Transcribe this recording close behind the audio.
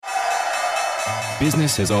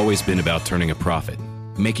Business has always been about turning a profit,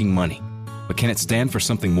 making money. But can it stand for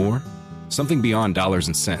something more? Something beyond dollars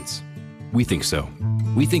and cents? We think so.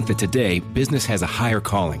 We think that today, business has a higher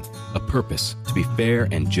calling, a purpose to be fair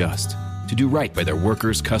and just, to do right by their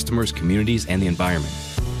workers, customers, communities, and the environment.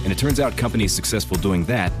 And it turns out companies successful doing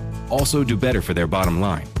that also do better for their bottom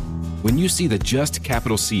line. When you see the Just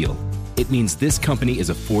Capital seal, it means this company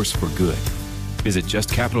is a force for good. Visit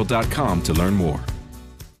justcapital.com to learn more.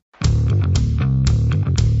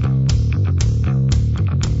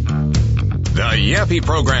 The Yappy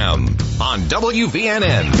Program on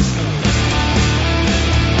WVNN.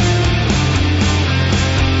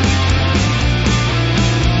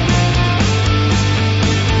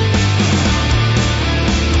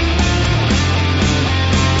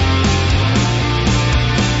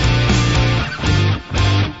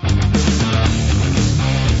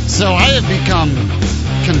 So I have become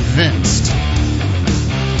convinced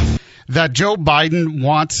that Joe Biden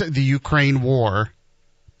wants the Ukraine war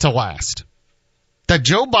to last. That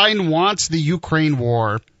Joe Biden wants the Ukraine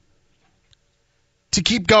war to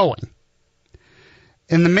keep going.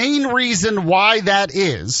 And the main reason why that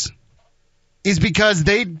is because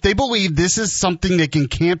they believe this is something they can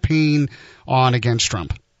campaign on against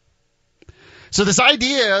Trump. So this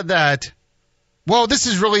idea that, well, this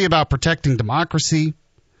is really about protecting democracy.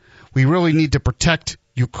 We really need to protect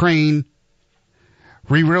Ukraine.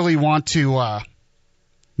 We really want to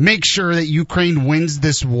make sure that Ukraine wins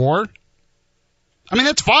this war. I mean,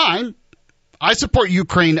 that's fine. I support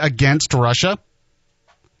Ukraine against Russia.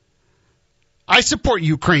 I support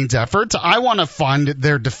Ukraine's efforts. I want to fund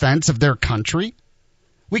their defense of their country.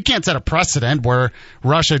 We can't set a precedent where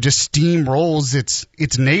Russia just steamrolls its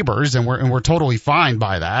neighbors, and we're totally fine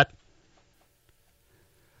by that.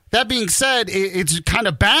 That being said, it's kind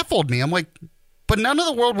of baffled me. I'm like, but none of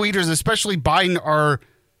the world leaders, especially Biden, are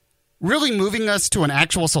really moving us to an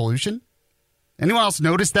actual solution. Anyone else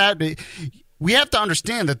notice that? We have to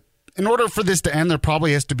understand that in order for this to end, there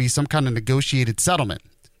probably has to be some kind of negotiated settlement.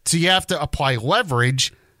 So you have to apply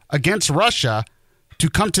leverage against Russia to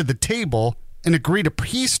come to the table and agree to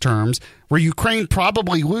peace terms where Ukraine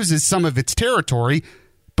probably loses some of its territory,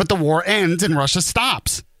 but the war ends and Russia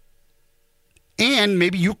stops. And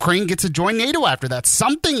maybe Ukraine gets to join NATO after that.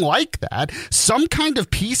 Something like that. Some kind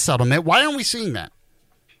of peace settlement. Why aren't we seeing that?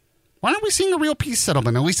 Why aren't we seeing a real peace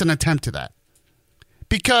settlement, at least an attempt to that?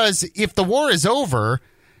 Because if the war is over,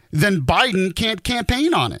 then Biden can't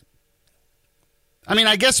campaign on it. I mean,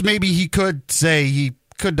 I guess maybe he could say he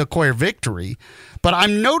could declare victory, but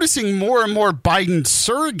I'm noticing more and more Biden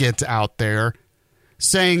surrogates out there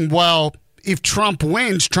saying, well, if Trump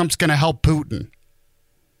wins, Trump's going to help Putin.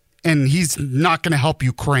 And he's not going to help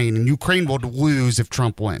Ukraine, and Ukraine will lose if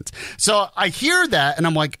Trump wins. So I hear that, and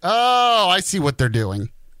I'm like, oh, I see what they're doing.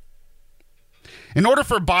 In order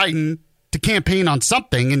for Biden to campaign on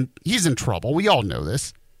something, and he's in trouble. We all know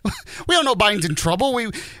this. We all know Biden's in trouble.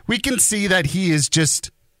 We can see that he is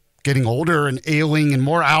just getting older and ailing and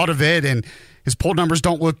more out of it, and his poll numbers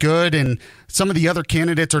don't look good, and some of the other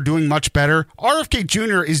candidates are doing much better. RFK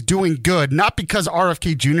Jr. is doing good, not because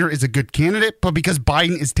RFK Jr. is a good candidate, but because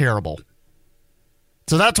Biden is terrible.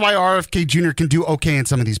 So that's why RFK Jr. can do okay in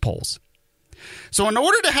some of these polls. So in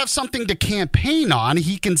order to have something to campaign on,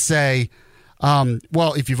 he can say,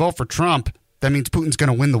 well, if you vote for Trump, that means Putin's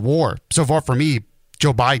going to win the war. So vote for me,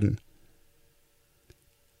 Joe Biden.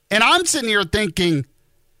 And I'm sitting here thinking,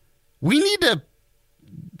 don't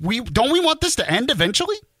we want this to end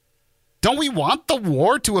eventually? Don't we want the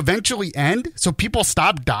war to eventually end so people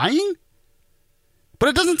stop dying? But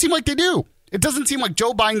it doesn't seem like they do. It doesn't seem like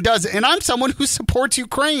Joe Biden does. And I'm someone who supports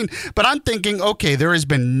Ukraine. But I'm thinking, okay, there has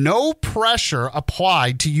been no pressure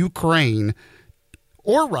applied to Ukraine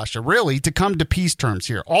or Russia, really, to come to peace terms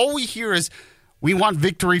here. All we hear is, we want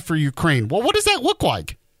victory for Ukraine. Well, what does that look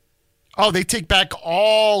like? Oh, they take back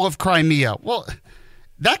all of Crimea. Well,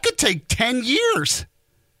 that could take 10 years.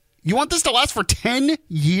 You want this to last for 10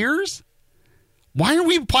 years? Why are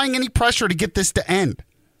we applying any pressure to get this to end?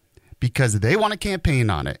 Because they want to campaign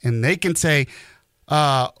on it. And they can say,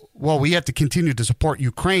 well, we have to continue to support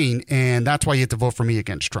Ukraine, and that's why you have to vote for me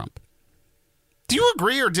against Trump. Do you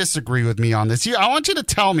agree or disagree with me on this? I want you to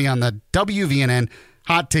tell me on the WVNN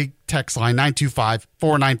Hot Take text line,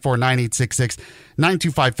 925-494-9866,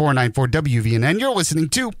 925-494-WVNN. You're listening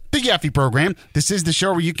to The Yaffee Program. This is the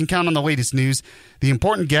show where you can count on the latest news, the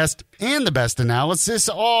important guest, and the best analysis,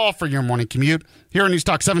 all for your morning commute. Here on News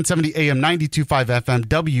Talk 770 AM, 92.5 FM,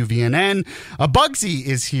 WVNN. Bugsy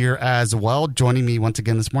is here as well, joining me once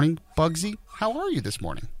again this morning. Bugsy, how are you this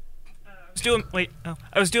morning? I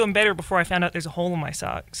was doing better before I found out there's a hole in my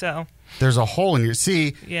sock. So there's a hole in your...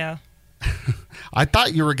 See... Yeah. I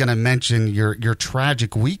thought you were going to mention your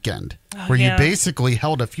tragic weekend where you basically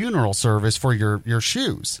held a funeral service for your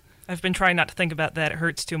shoes. I've been trying not to think about that. It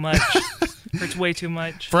hurts too much. Hurts way too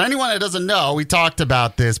much. For anyone that doesn't know, we talked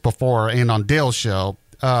about this before and on Dale's show.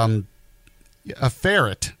 A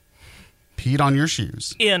ferret peed on your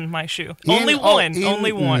shoes. In my shoe. Only one.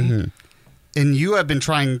 Mm-hmm. And you have been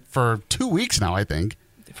trying for 2 weeks now, I think.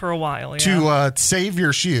 For a while, to save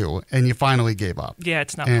your shoe, and you finally gave up. Yeah,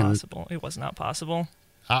 it's not possible. It was not possible.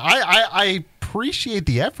 I appreciate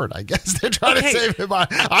the effort, I guess, to try to save it.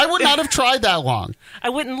 I would not have tried that long. I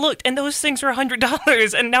wouldn't looked, and those things were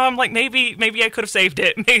 $100, and now I'm like, maybe I could have saved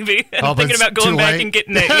it. Maybe. I'm thinking about going back and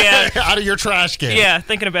getting it. Yeah, out of your trash can. Yeah,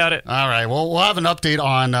 thinking about it. All right. Well, we'll have an update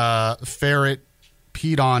on ferret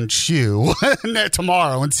peed on shoe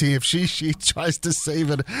tomorrow and see if she tries to save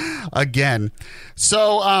it again.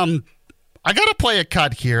 So I got to play a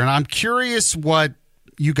cut here, and I'm curious what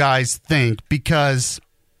you guys think, because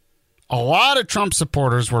a lot of Trump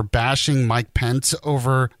supporters were bashing Mike Pence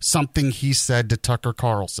over something he said to Tucker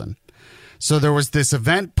Carlson. So there was this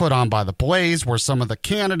event put on by The Blaze where some of the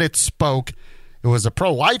candidates spoke. It was a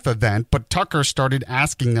pro-life event, but Tucker started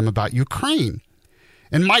asking them about Ukraine.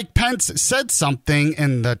 And Mike Pence said something,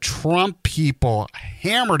 and the Trump people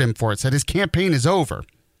hammered him for it, said his campaign is over.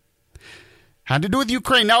 Had to do with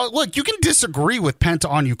Ukraine. Now, look, you can disagree with Pence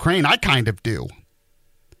on Ukraine. I kind of do.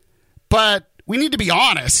 But we need to be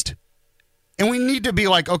honest. And we need to be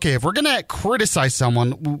like, okay, if we're going to criticize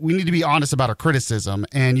someone, we need to be honest about our criticism.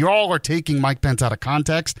 And you all are taking Mike Pence out of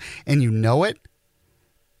context, and you know it.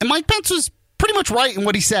 And Mike Pence was pretty much right in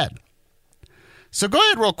what he said. So go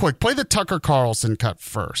ahead real quick. Play the Tucker Carlson cut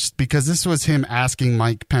first, because this was him asking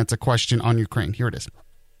Mike Pence a question on Ukraine. Here it is.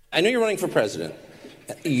 I know you're running for president.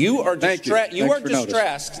 You are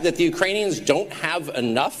distressed that the Ukrainians don't have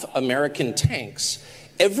enough American tanks.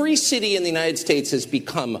 Every city in the United States has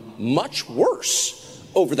become much worse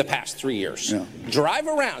over the past 3 years. Yeah. Drive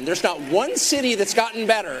around. There's not one city that's gotten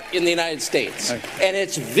better in the United States. And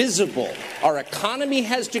it's visible. Our economy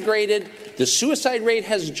has degraded. The suicide rate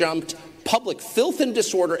has jumped. Public filth and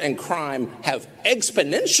disorder and crime have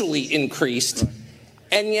exponentially increased.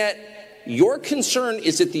 And yet your concern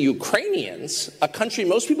is that the Ukrainians, a country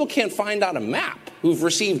most people can't find on a map, who've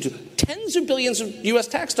received tens of billions of U.S.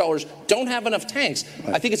 tax dollars, don't have enough tanks.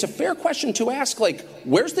 I think it's a fair question to ask, like,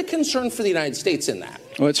 where's the concern for the United States in that?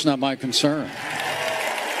 Well, it's not my concern.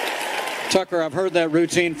 Tucker, I've heard that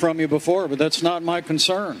routine from you before, but that's not my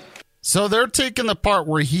concern. So they're taking the part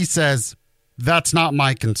where he says, that's not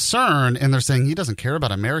my concern, and they're saying he doesn't care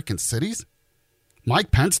about American cities?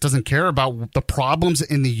 Mike Pence doesn't care about the problems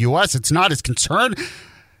in the U.S. It's not his concern.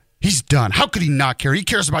 He's done. How could he not care? He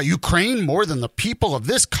cares about Ukraine more than the people of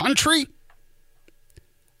this country?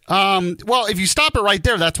 Well, if you stop it right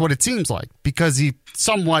there, that's what it seems like, because he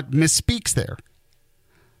somewhat misspeaks there.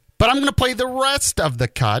 But I'm going to play the rest of the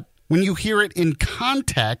cut when you hear it in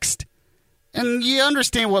context, and you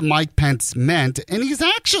understand what Mike Pence meant, and he's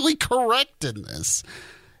actually correct in this.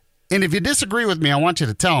 And if you disagree with me, I want you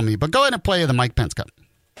to tell me. But go ahead and play the Mike Pence cut.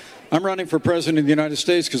 I'm running for president of the United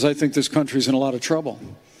States because I think this country's in a lot of trouble.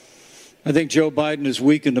 I think Joe Biden has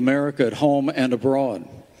weakened America at home and abroad.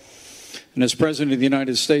 And as president of the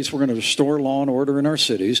United States, we're going to restore law and order in our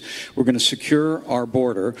cities. We're going to secure our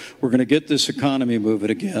border. We're going to get this economy moving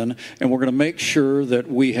again. And we're going to make sure that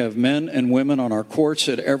we have men and women on our courts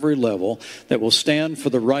at every level that will stand for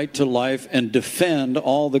the right to life and defend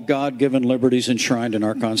all the God-given liberties enshrined in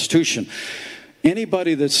our Constitution.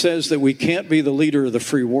 Anybody that says that we can't be the leader of the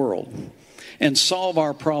free world and solve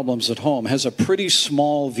our problems at home has a pretty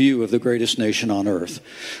small view of the greatest nation on earth.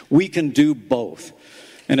 We can do both.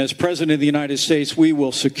 And as President of the United States, we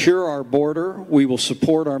will secure our border, we will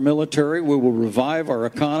support our military, we will revive our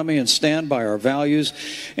economy and stand by our values,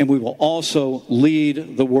 and we will also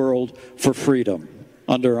lead the world for freedom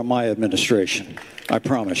under my administration. I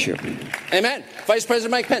promise you. Amen. Vice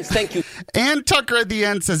President Mike Pence, thank you. And Tucker at the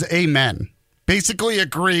end says amen, basically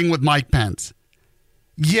agreeing with Mike Pence.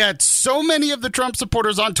 Yet so many of the Trump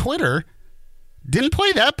supporters on Twitter didn't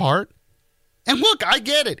play that part. And look, I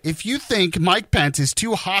get it. If you think Mike Pence is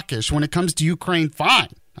too hawkish when it comes to Ukraine, fine.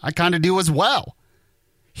 I kind of do as well.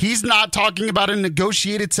 He's not talking about a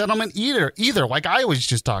negotiated settlement either, like I was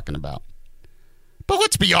just talking about. But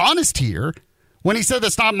let's be honest here. When he said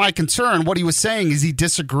that's not my concern, what he was saying is he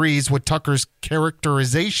disagrees with Tucker's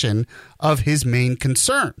characterization of his main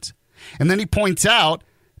concerns. And then he points out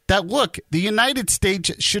that, look, the United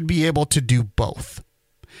States should be able to do both.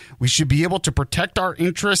 We should be able to protect our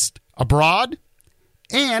interests abroad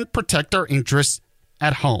and protect our interests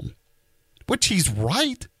at home, which he's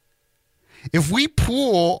right. If we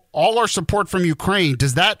pool all our support from Ukraine,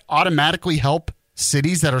 does that automatically help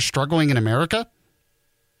cities that are struggling in America?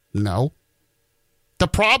 No. The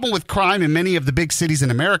problem with crime in many of the big cities in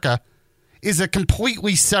America is a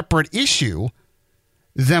completely separate issue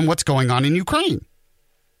than what's going on in Ukraine.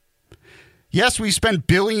 Yes, we spend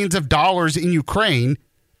billions of dollars in Ukraine.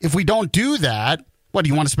 If we don't do that, what, do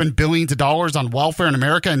you want to spend billions of dollars on welfare in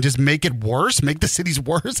America and just make it worse, make the cities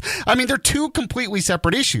worse? I mean, they're two completely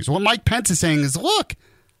separate issues. What Mike Pence is saying is, look,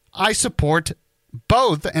 I support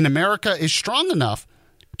both, and America is strong enough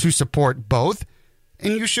to support both,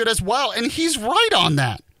 and you should as well. And he's right on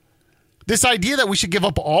that. This idea that we should give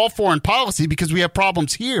up all foreign policy because we have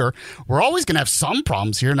problems here. We're always going to have some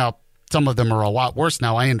problems here. Now, some of them are a lot worse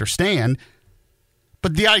now, I understand.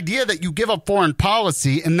 But the idea that you give up foreign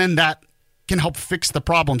policy and then that can help fix the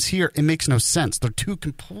problems here, it makes no sense. They're two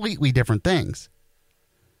completely different things.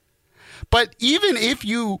 But even if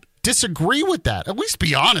you disagree with that, at least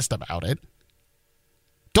be honest about it.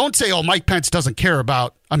 Don't say, oh, Mike Pence doesn't care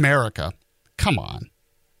about America. Come on.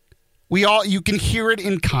 You can hear it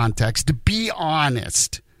in context. Be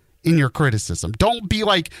honest in your criticism. Don't be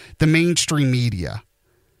like the mainstream media.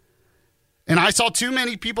 And I saw too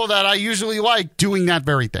many people that I usually like doing that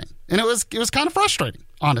very thing. And it was kind of frustrating,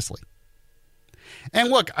 honestly. And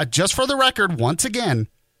look, just for the record, once again,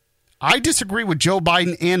 I disagree with Joe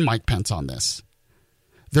Biden and Mike Pence on this.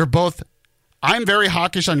 They're both, I'm very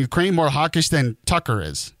hawkish on Ukraine, more hawkish than Tucker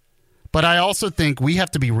is. But I also think we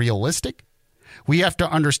have to be realistic. We have to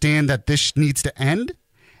understand that this needs to end.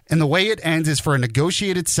 And the way it ends is for a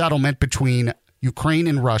negotiated settlement between Ukraine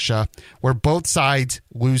and Russia where both sides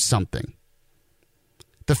lose something.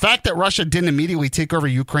 The fact that Russia didn't immediately take over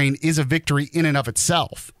Ukraine is a victory in and of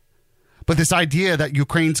itself. But this idea that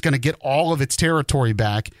Ukraine's going to get all of its territory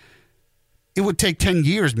back, it would take 10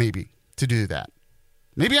 years maybe to do that.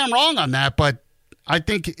 Maybe I'm wrong on that, but I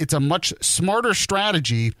think it's a much smarter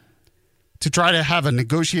strategy to try to have a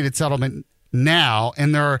negotiated settlement now.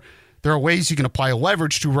 And there are ways you can apply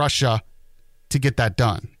leverage to Russia to get that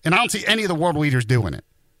done. And I don't see any of the world leaders doing it.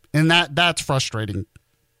 And that's frustrating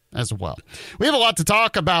as well. We have a lot to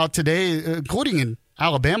talk about today, including in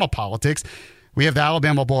Alabama politics. We have the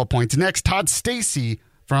Alabama bullet points next. Todd Stacy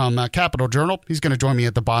from Capital Journal. He's going to join me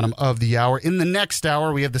at the bottom of the hour. In the next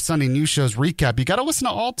hour, we have the Sunday News Show's recap. You got to listen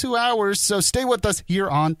to all 2 hours, so stay with us here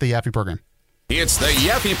on the Yaffe Program. It's the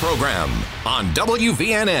Yaffe Program on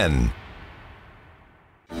WVNN.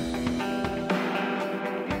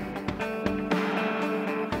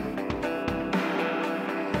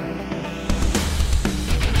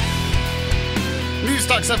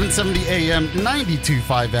 Talk 770 AM,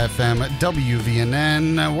 92.5 FM,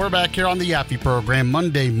 WVNN. We're back here on the Yaffe Program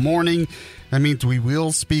Monday morning. That means we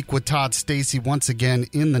will speak with Todd Stacy once again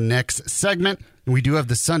in the next segment. We do have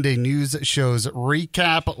the Sunday News Show's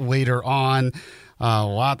recap later on.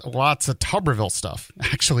 Lots of Tuberville stuff,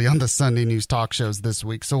 actually, on the Sunday News talk shows this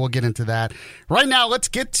week. So we'll get into that. Right now, let's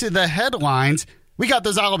get to the headlines. We got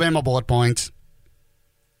those Alabama bullet points.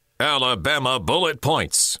 Alabama bullet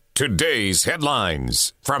points. Today's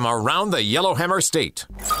headlines from around the Yellowhammer State.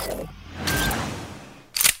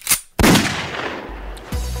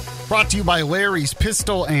 Brought to you by Larry's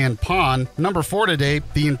Pistol and Pawn. Number 4 today,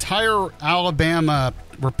 the entire Alabama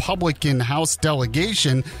Republican House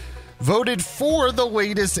delegation voted for the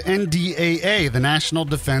latest NDAA, the National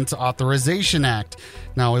Defense Authorization Act.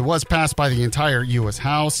 Now, it was passed by the entire U.S.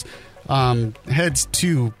 House, heads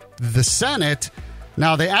to the Senate.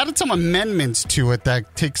 Now, they added some amendments to it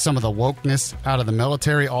that take some of the wokeness out of the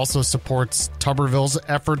military, also supports Tuberville's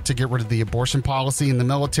effort to get rid of the abortion policy in the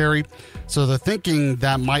military. So they're thinking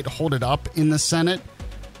that might hold it up in the Senate.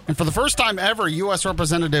 And for the first time ever, U.S.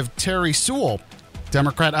 Representative Terry Sewell,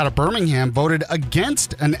 Democrat out of Birmingham, voted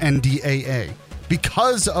against an NDAA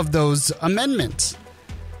because of those amendments.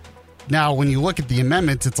 Now, when you look at the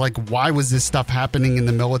amendments, it's like, why was this stuff happening in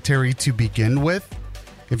the military to begin with?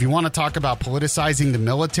 If you want to talk about politicizing the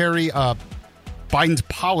military, Biden's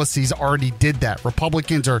policies already did that.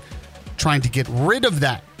 Republicans are trying to get rid of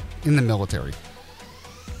that in the military.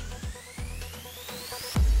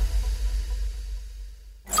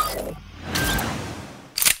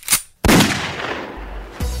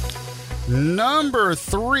 Number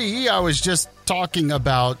 3, I was just talking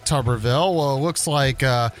about Tuberville. Well, it looks like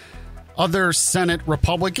other Senate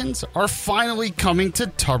Republicans are finally coming to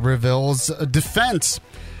Tuberville's defense.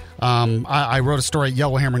 I wrote a story at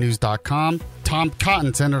YellowhammerNews.com.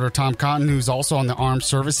 Senator Tom Cotton, who's also on the Armed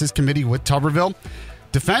Services Committee with Tuberville,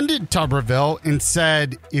 defended Tuberville and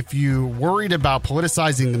said, if you're worried about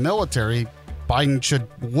politicizing the military, Biden should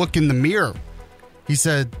look in the mirror. He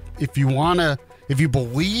said, if you want to if you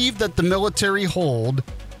believe that the military hold,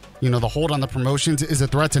 the hold on the promotions is a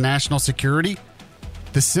threat to national security,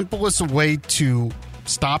 the simplest way to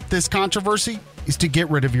stop this controversy is to get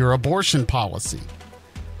rid of your abortion policy.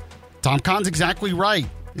 Tom Kahn's exactly right.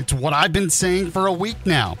 It's what I've been saying for a week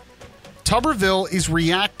now. Tuberville is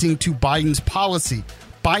reacting to Biden's policy.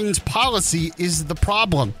 Biden's policy is the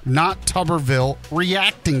problem, not Tuberville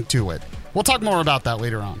reacting to it. We'll talk more about that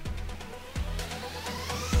later on.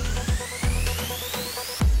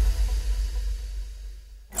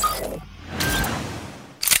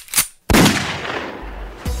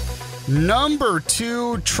 Number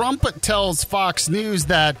 2, Trump tells Fox News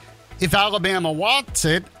that if Alabama wants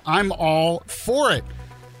it, I'm all for it.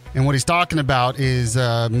 And what he's talking about is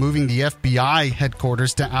moving the FBI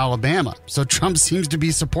headquarters to Alabama. So Trump seems to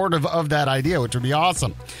be supportive of that idea, which would be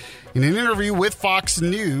awesome. In an interview with Fox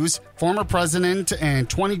News, former president and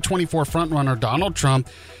 2024 frontrunner Donald Trump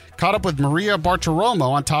caught up with Maria Bartiromo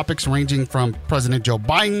on topics ranging from President Joe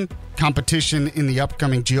Biden, competition in the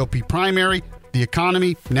upcoming GOP primary, the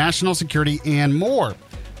economy, national security, and more.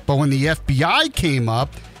 But when the FBI came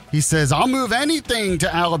up, he says, I'll move anything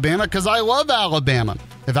to Alabama because I love Alabama.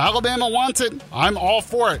 If Alabama wants it, I'm all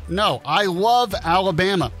for it. No, I love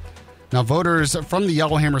Alabama. Now, voters from the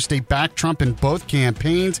Yellowhammer State backed Trump in both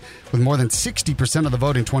campaigns with more than 60% of the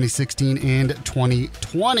vote in 2016 and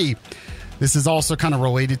 2020. This is also kind of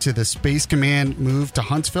related to the Space Command move to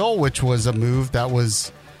Huntsville, which was a move that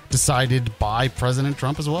was decided by President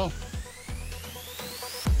Trump as well.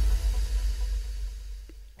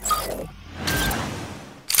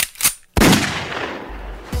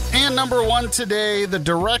 And number 1 today, the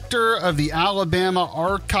director of the Alabama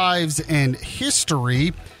Archives and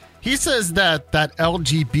History, he says that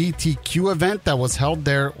LGBTQ event that was held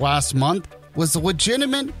there last month was a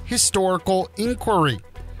legitimate historical inquiry.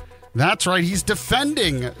 That's right, he's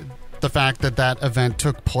defending the fact that event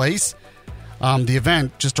took place. The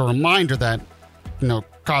event, just a reminder that,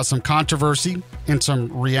 caused some controversy and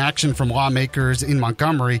some reaction from lawmakers in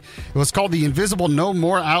Montgomery. It was called the Invisible No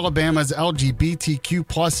More Alabama's LGBTQ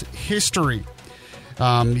plus history.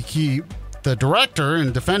 The director,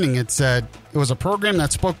 in defending it, said it was a program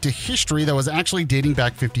that spoke to history that was actually dating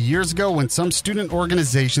back 50 years ago when some student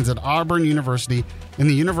organizations at Auburn University and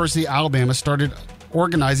the University of Alabama started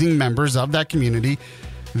organizing members of that community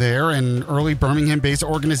there, an early Birmingham-based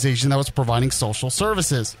organization that was providing social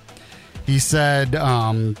services. He said,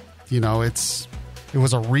 it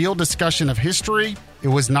was a real discussion of history. It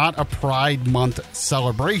was not a Pride Month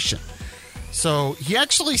celebration. So he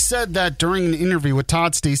actually said that during an interview with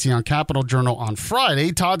Todd Stacey on Capital Journal on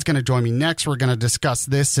Friday. Todd's going to join me next. We're going to discuss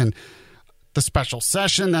this and the special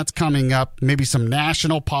session that's coming up, maybe some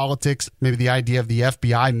national politics, maybe the idea of the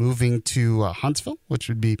FBI moving to Huntsville, which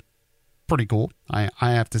would be pretty cool. I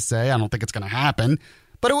have to say, I don't think it's going to happen,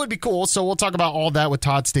 but it would be cool. So we'll talk about all that with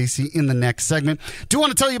Todd Stacey in the next segment. Do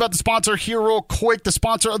want to tell you about the sponsor here real quick. The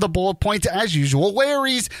sponsor of the Bullet Point, as usual,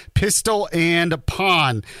 Larry's Pistol and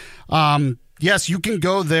Pawn. Yes, you can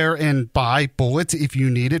go there and buy bullets if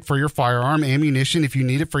you need it for your firearm, ammunition if you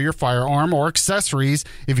need it for your firearm, or accessories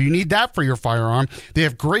if you need that for your firearm. They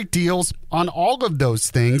have great deals on all of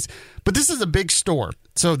those things, but this is a big store.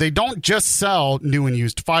 So they don't just sell new and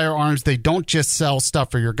used firearms. They don't just sell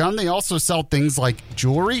stuff for your gun. They also sell things like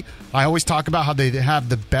jewelry. I always talk about how they have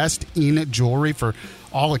the best in jewelry for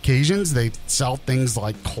all occasions. They sell things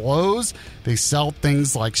like clothes. They sell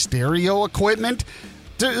things like stereo equipment.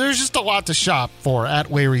 There's just a lot to shop for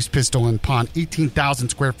at Larry's Pistol and Pawn, 18,000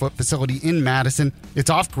 square foot facility in Madison.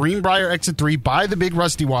 It's off Greenbrier Exit 3 by the big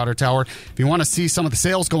Rusty Water Tower. If you want to see some of the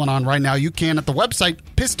sales going on right now, you can at the website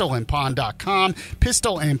pistolandpawn.com,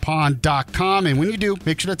 pistolandpawn.com. And when you do,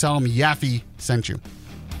 make sure to tell them Yaffe sent you.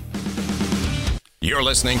 You're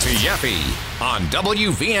listening to Yaffe on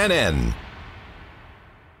WVNN.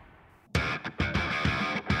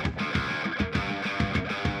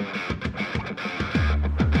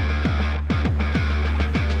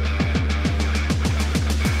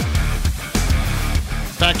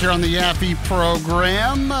 Back here on the Yaffe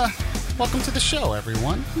program. Welcome to the show,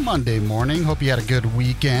 everyone. Monday morning. Hope you had a good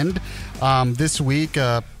weekend. This week,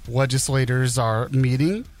 legislators are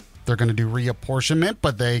meeting. They're going to do reapportionment,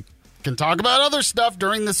 but they can talk about other stuff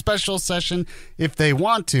during the special session if they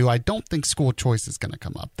want to. I don't think school choice is going to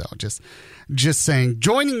come up, though. Just saying.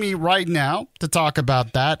 Joining me right now to talk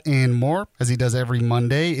about that and more, as he does every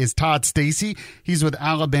Monday, is Todd Stacey. He's with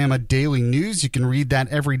Alabama Daily News. You can read that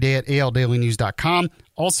every day at aldailynews.com.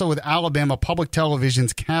 Also with Alabama Public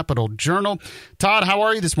Television's Capital Journal. Todd, how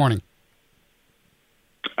are you this morning?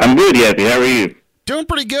 I'm good, Yaffe. How are you? Doing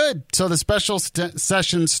pretty good. So the special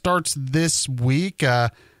session starts this week.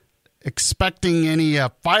 expecting any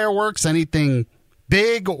fireworks, anything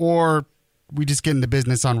big, or we just get into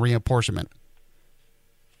business on reapportionment?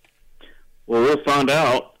 Well, we'll find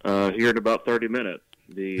out here in about 30 minutes.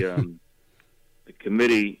 The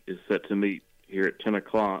committee is set to meet here at 10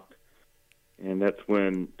 o'clock, and that's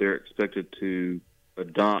when they're expected to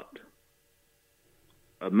adopt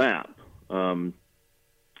a map.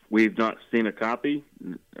 We've not seen a copy.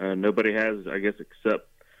 Nobody has, I guess, except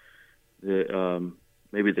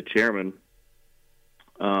maybe the chairman.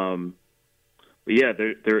 But yeah,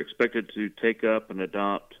 they're expected to take up and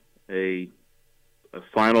adopt a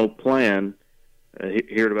final plan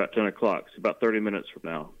here at about 10 o'clock. It's about 30 minutes from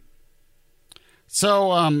now. So,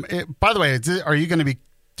 by the way, are you going to be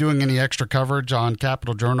doing any extra coverage on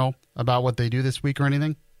Capitol Journal about what they do this week or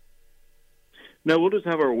anything? No, we'll just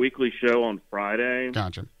have our weekly show on Friday.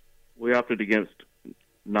 Gotcha. We opted against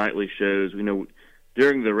nightly shows. We know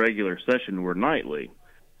during the regular session we're nightly,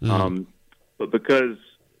 but because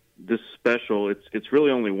this special, it's really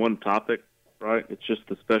only one topic, right? It's just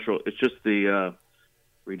the special. It's just the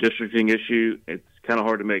redistricting issue. It's kind of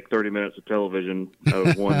hard to make 30 minutes of television out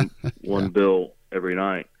of one bill every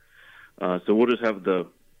night. So we'll just have the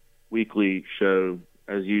weekly show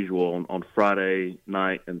as usual on Friday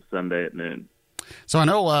night and Sunday at noon. So I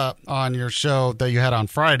know on your show that you had on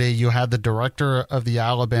Friday, you had the director of the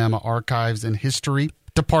Alabama Archives and History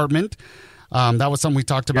Department. That was something we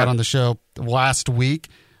talked about on the show last week.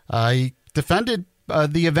 He defended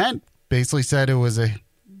the event, basically said it was a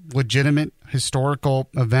legitimate historical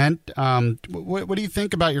event. What do you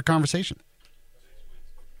think about your conversation?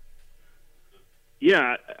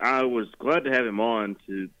 Yeah, I was glad to have him on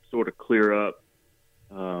to sort of clear up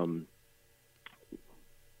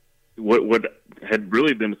what had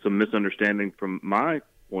really been some misunderstanding from my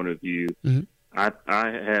point of view. Mm-hmm. I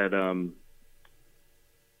had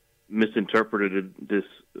misinterpreted this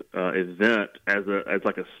event as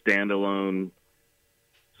like a standalone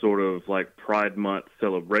sort of like Pride Month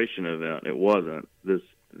celebration event. It wasn't. This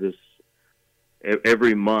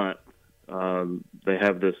every month they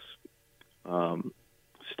have this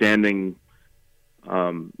standing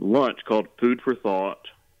lunch called Food for Thought,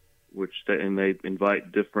 and they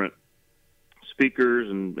invite different speakers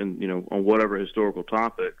and on whatever historical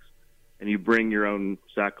topics, and you bring your own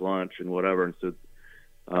sack lunch and whatever. And so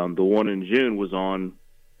the one in June was on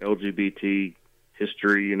LGBT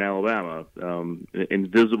history in Alabama.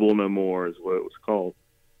 Invisible No More is what it was called.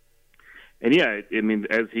 And yeah, I mean,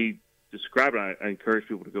 as he described it, I encourage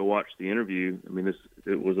people to go watch the interview. I mean,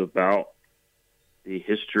 it was about the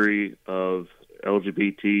history of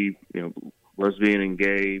LGBT, lesbian and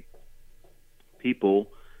gay people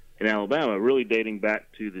in Alabama, really dating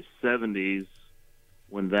back to the 70s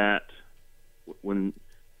when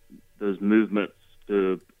those movements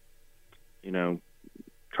to,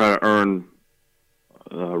 try to earn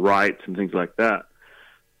rights and things like that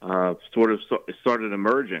sort of started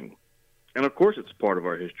emerging. And of course it's part of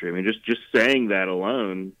our history. I mean, just saying that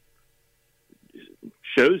alone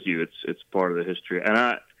shows you it's part of the history.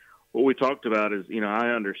 And what we talked about is, I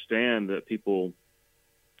understand that people,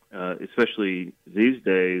 especially these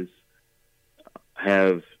days,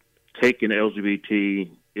 have taken LGBT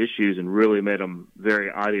issues and really made them very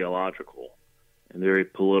ideological and very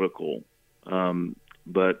political.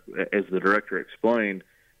 But as the director explained,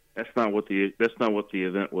 that's not what the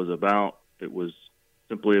event was about. It was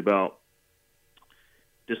simply about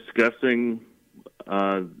discussing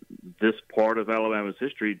this part of Alabama's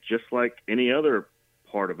history, just like any other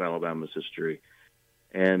part of Alabama's history.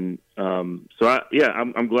 And I'm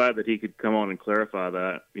glad that he could come on and clarify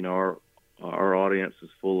that. Our audience is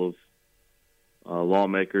full of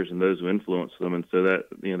lawmakers and those who influence them, and so that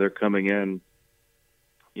they're coming in,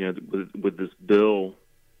 with this bill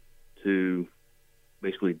to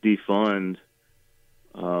basically defund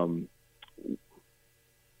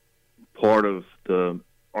part of the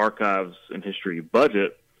archives and history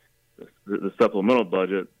budget, the supplemental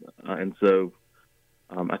budget, and so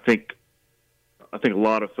I think a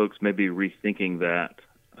lot of folks may be rethinking that,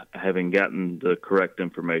 having gotten the correct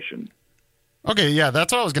information. Okay, yeah,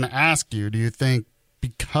 that's what I was going to ask you. Do you think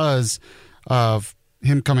because of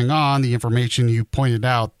him coming on, the information you pointed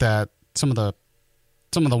out, that some of the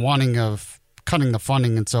wanting of cutting the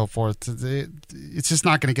funding and so forth, it's just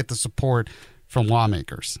not going to get the support from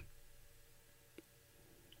lawmakers?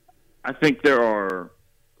 I think there are,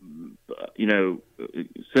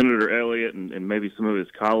 Senator Elliott and maybe some of his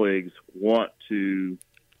colleagues want to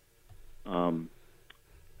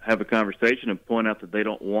have a conversation and point out that they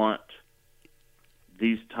don't want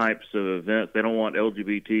these types of events. They don't want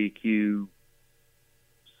LGBTQ,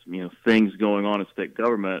 things going on in state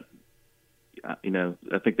government I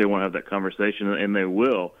think they want to have that conversation, and they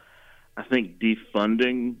will. I think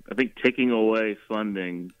taking away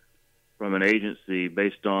funding from an agency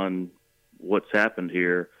based on what's happened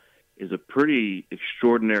here is a pretty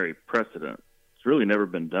extraordinary precedent. It's really never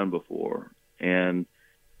been done before. And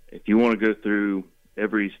if you want to go through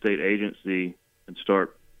every state agency and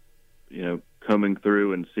start, combing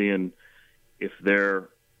through and seeing if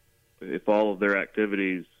all of their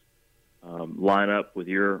activities line up with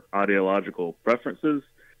your ideological preferences,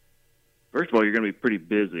 first of all, you're going to be pretty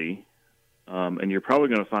busy, and you're probably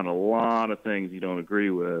going to find a lot of things you don't agree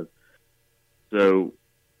with. So,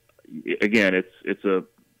 again, it's a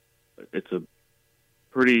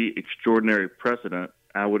pretty extraordinary precedent.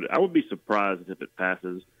 I would be surprised if it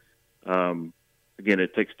passes. Again,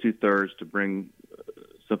 it takes 2/3 to bring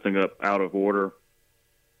something up out of order.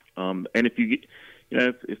 And if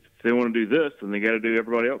if they want to do this, then they got to do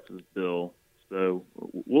everybody else's bill. So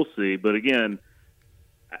we'll see. But again,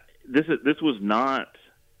 this was not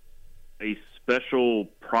a special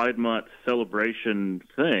Pride Month celebration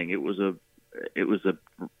thing.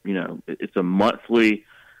 It's a monthly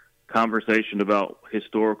conversation about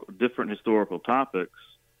different historical topics.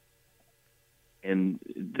 And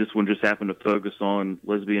this one just happened to focus on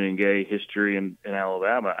lesbian and gay history in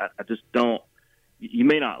Alabama. I just don't. You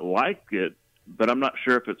may not like it, but I'm not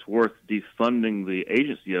sure if it's worth defunding the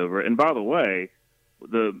agency over. And by the way,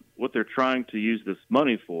 what they're trying to use this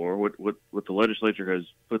money for, what the legislature has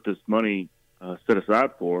put this money set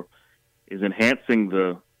aside for, is enhancing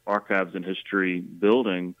the Archives and History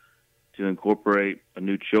building to incorporate a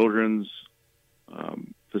new children's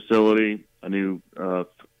facility, a new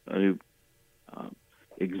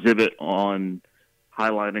exhibit on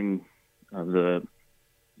highlighting the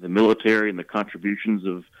military and the contributions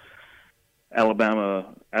of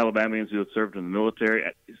Alabamians who have served in the military.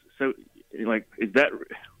 So, is that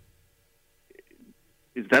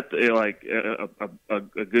a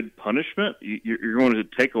good punishment? You're going to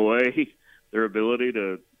take away their ability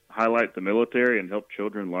to highlight the military and help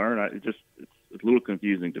children learn? It's a little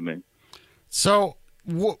confusing to me. So,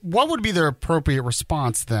 what would be the appropriate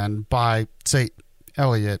response then by, say,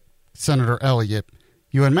 Senator Elliott?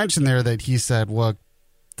 You had mentioned there that he said, look,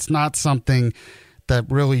 it's not something that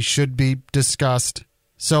really should be discussed.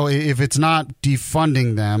 So if it's not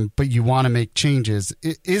defunding them, but you want to make changes,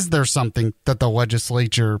 is there something that the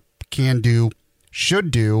legislature can do,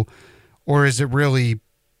 should do, or is it really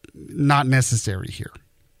not necessary here?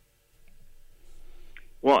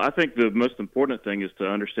 Well, I think the most important thing is to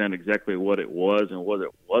understand exactly what it was and what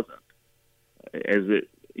it wasn't. As it,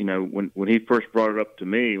 when he first brought it up to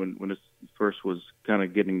me, when this first was kind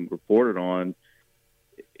of getting reported on,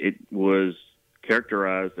 it was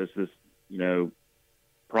characterized as this,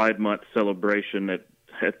 Pride Month celebration at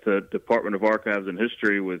the Department of Archives and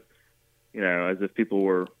History with, as if people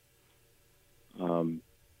were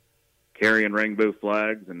carrying rainbow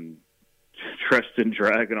flags and dressed in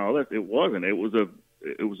drag and all that. It wasn't. It was a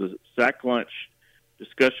sack lunch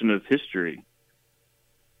discussion of history.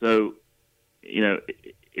 So,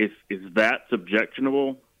 if that's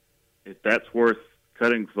objectionable, if that's worth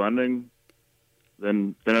cutting funding,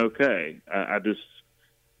 then okay. I just,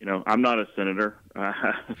 I'm not a senator,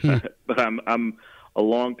 but I'm a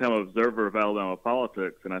long-time observer of Alabama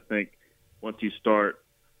politics, and I think once you start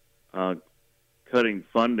cutting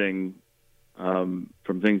funding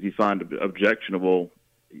from things you find objectionable,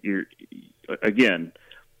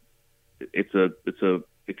 it's a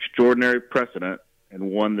extraordinary precedent,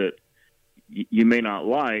 and one that you may not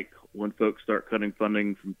like when folks start cutting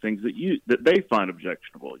funding from things that they find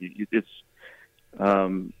objectionable.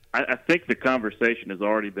 I think the conversation has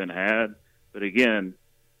already been had, but again,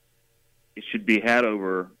 it should be had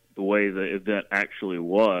over the way the event actually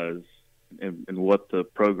was and what the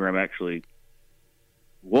program actually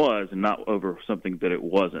was, and not over something that it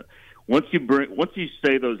wasn't. Once you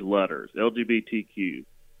say those letters, LGBTQ,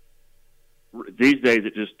 these days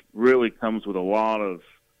it just really comes with a lot of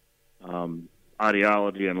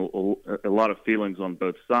ideology and a lot of feelings on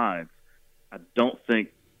both sides. I don't think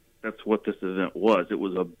that's what this event was. It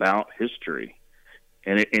was about history,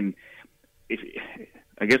 and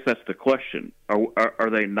I guess that's the question: are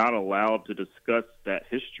they not allowed to discuss that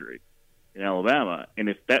history in Alabama? And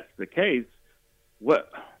if that's the case,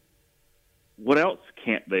 what else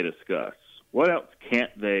can't they discuss? What else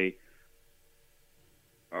can't they?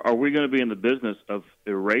 Are we going to be in the business of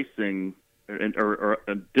erasing or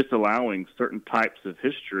disallowing certain types of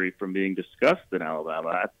history from being discussed in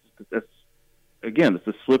Alabama? Again, it's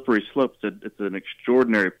a slippery slope. It's an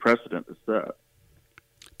extraordinary precedent to set.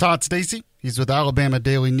 Todd Stacy, he's with Alabama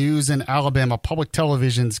Daily News and Alabama Public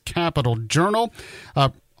Television's Capital Journal.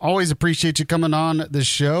 always appreciate you coming on the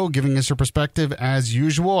show, giving us your perspective as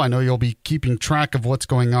usual. I know you'll be keeping track of what's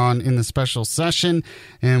going on in the special session,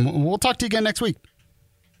 and we'll talk to you again next week.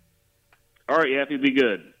 All right, Yaffee, be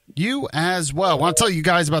good. You as well. I want to tell you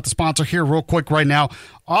guys about the sponsor here real quick right now,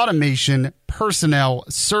 Automation Personnel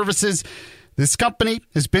Services. This company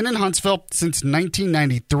has been in Huntsville since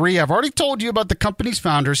 1993. I've already told you about the company's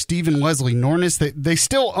founder, Steve and Leslie Nornis. They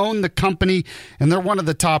still own the company, and they're one of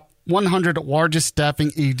the top 100 largest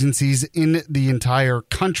staffing agencies in the entire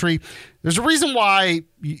country. There's a reason why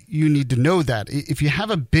you need to know that. If you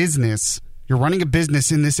have a business, you're running a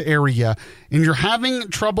business in this area, and you're having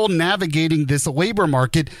trouble navigating this labor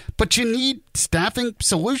market, but you need staffing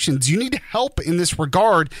solutions. You need help in this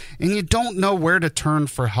regard, and you don't know where to turn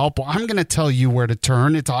for help. Well, I'm going to tell you where to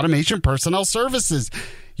turn. It's Automation Personnel Services.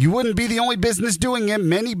 You wouldn't be the only business doing it.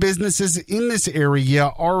 Many businesses in this area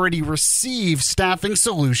already receive staffing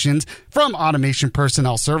solutions from Automation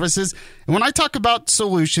Personnel Services. And when I talk about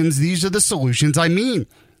solutions, these are the solutions I mean.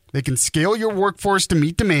 They can scale your workforce to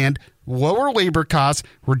meet demand, lower labor costs,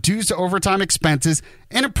 reduce overtime expenses,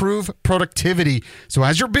 and improve productivity. So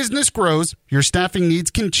as your business grows, your staffing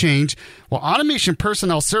needs can change. Well, Automation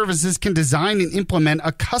Personnel Services can design and implement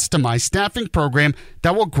a customized staffing program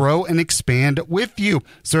that will grow and expand with you.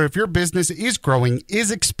 So if your business is growing,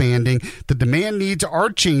 is expanding, the demand needs are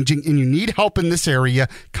changing, and you need help in this area,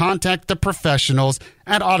 contact the professionals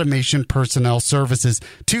at Automation Personnel Services.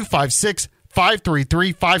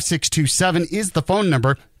 256-533-5627 is the phone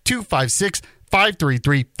number.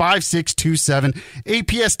 256-533-5627.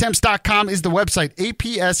 APSTemps.com is the website.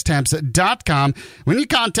 APSTemps.com. When you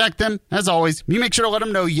contact them, as always, you make sure to let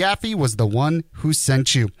them know Yaffee was the one who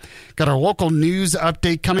sent you. Got our local news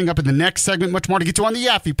update coming up in the next segment. Much more to get to on the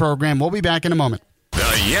Yaffee program. We'll be back in a moment. The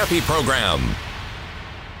Yaffee program.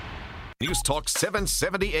 News Talk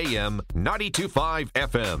 770 AM, 92.5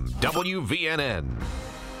 FM, WVNN.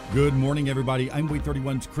 Good morning, everybody. I'm Wait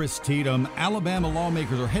 31's Chris Tatum. Alabama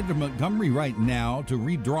lawmakers are headed to Montgomery right now to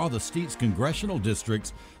redraw the state's congressional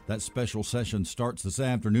districts. That special session starts this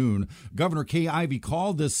afternoon. Governor Kay Ivey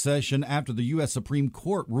called this session after the U.S. Supreme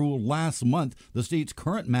Court ruled last month the state's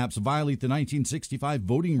current maps violate the 1965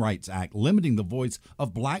 Voting Rights Act, limiting the voice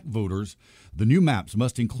of black voters. The new maps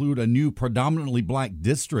must include a new predominantly black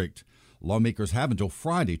district. Lawmakers have until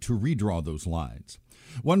Friday to redraw those lines.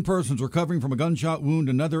 One person's recovering from a gunshot wound,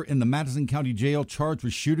 another in the Madison County Jail charged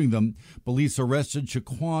with shooting them. Police arrested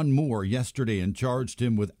Shaquan Moore yesterday and charged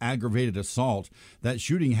him with aggravated assault. That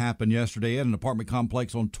shooting happened yesterday at an apartment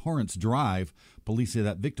complex on Torrance Drive. Police say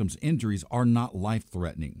that victims' injuries are not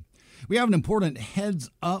life-threatening. We have an important heads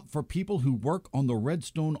up for people who work on the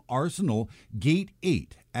Redstone Arsenal. Gate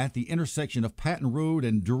 8 at the intersection of Patton Road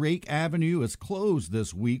and Drake Avenue is closed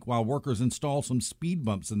this week while workers install some speed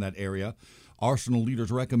bumps in that area. Arsenal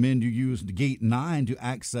leaders recommend you use Gate 9 to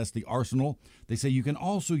access the Arsenal. They say you can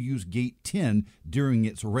also use Gate 10 during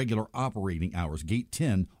its regular operating hours. Gate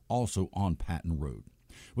 10 also on Patton Road.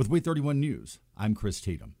 With Wait 31 News, I'm Chris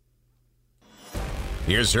Tatum.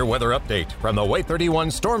 Here's your weather update from the Wait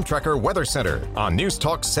 31 Storm Tracker Weather Center on News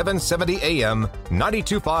Talk 770 AM,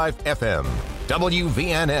 92.5 FM,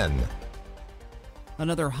 WVNN.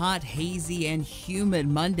 Another hot, hazy, and humid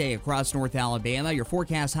Monday across North Alabama. Your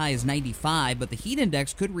forecast high is 95, but the heat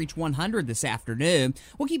index could reach 100 this afternoon.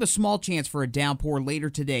 We'll keep a small chance for a downpour later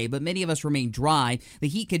today, but many of us remain dry. The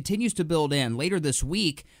heat continues to build in later this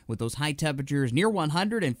week with those high temperatures near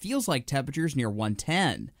 100 and feels like temperatures near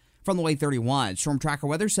 110. From the Wait 31 Storm Tracker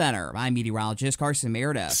Weather Center, I'm meteorologist Carson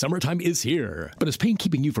Meredith. Summertime is here, but is pain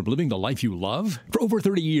keeping you from living the life you love? For over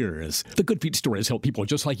 30 years, the Good Feet store has helped people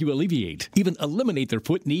just like you alleviate, even eliminate their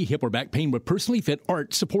foot, knee, hip, or back pain with personally fit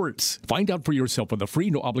arch supports. Find out for yourself with a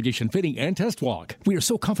free, no-obligation fitting and test walk. We are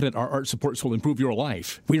so confident our arch supports will improve your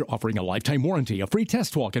life. We are offering a lifetime warranty, a free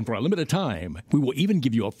test walk, and for a limited time, we will even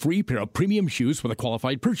give you a free pair of premium shoes with a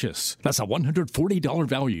qualified purchase. That's a $140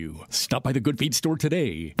 value. Stop by the Good Feet store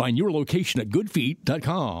today. Find your location at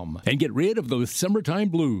goodfeet.com and get rid of those summertime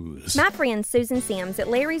blues. My friend Susan Sims at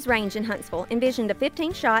Larry's Range in Huntsville envisioned a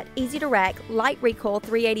 15-shot, easy-to-rack, light recoil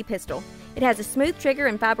 380 pistol. It has a smooth trigger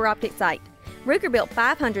and fiber optic sight. Ruger built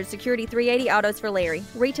 500 Security 380 autos for Larry.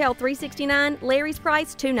 Retail $369, Larry's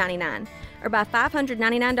price $299. Or buy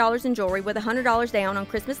 $599 in jewelry with $100 down on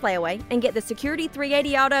Christmas layaway and get the Security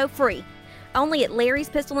 380 auto free. Only at Larry's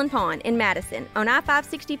Pistol and Pawn in Madison on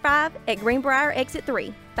I-565 at Greenbrier Exit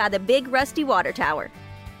 3 by the Big Rusty Water Tower.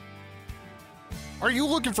 Are you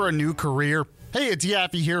looking for a new career? Hey, it's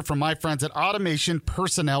Yaffe here from my friends at Automation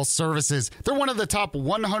Personnel Services. They're one of the top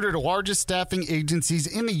 100 largest staffing agencies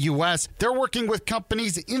in the U.S. They're working with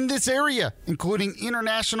companies in this area, including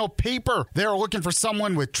International Paper. They're looking for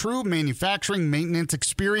someone with true manufacturing maintenance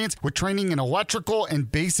experience with training in electrical and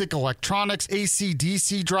basic electronics,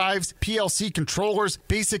 AC/DC drives, PLC controllers,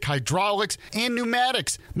 basic hydraulics, and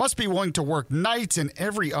pneumatics. Must be willing to work nights and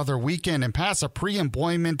every other weekend and pass a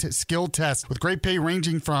pre-employment skill test with great pay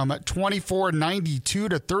ranging from $24.92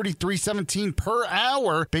 to $33.17 per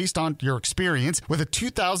hour based on your experience with a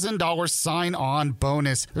 $2,000 sign-on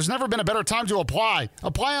bonus. There's never been a better time to apply.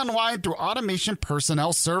 Apply online through Automation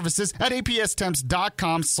Personnel Services at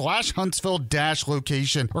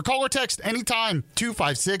apstemps.com/Huntsville-location or call or text anytime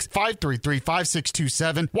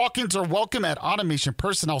 256-533-5627. Walk-ins are welcome at Automation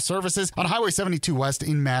Personnel Services on Highway 72 West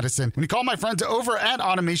in Madison. When you call my friends over at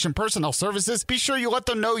Automation Personnel Services, be sure you let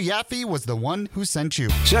them know Yaffe was the one who sent you.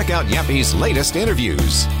 Check out Yaffe's latest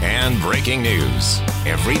interviews and breaking news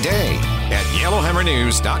every day at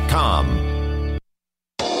YellowHammerNews.com.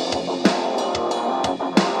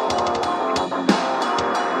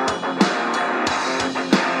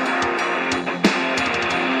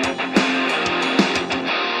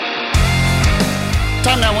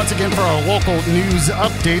 Time now once again for our local news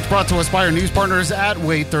updates brought to us by our news partners at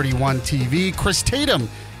Way 31 TV. Chris Tatum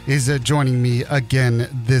is joining me again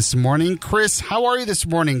this morning. Chris, how are you this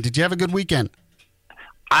morning? Did you have a good weekend?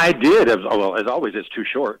 I did. As always, it's too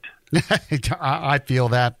short. I feel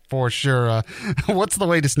that for sure. What's the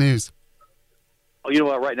latest news? You know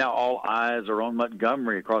what? Right now, all eyes are on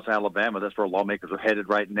Montgomery across Alabama. That's where lawmakers are headed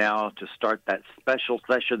right now to start that special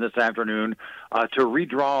session this afternoon to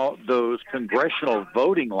redraw those congressional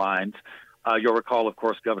voting lines. You'll recall, of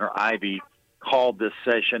course, Governor Ivey called this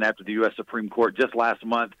session after the U.S. Supreme Court just last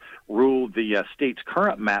month ruled the state's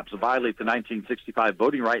current maps violate the 1965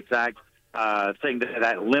 Voting Rights Act, saying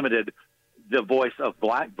that limited the voice of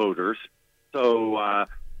black voters. So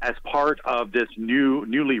as part of this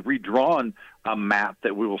newly redrawn map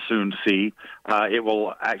that we will soon see, it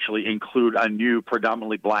will actually include a new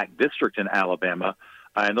predominantly black district in Alabama.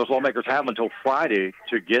 And those lawmakers have until Friday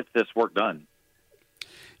to get this work done.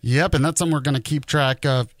 Yep, and that's something we're going to keep track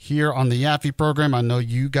of here on the Yaffe program. I know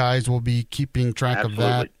you guys will be keeping track of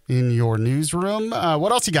that in your newsroom.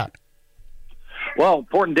 What else you got? Well,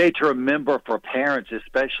 important day to remember for parents,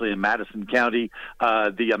 especially in Madison County.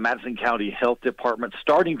 The Madison County Health Department,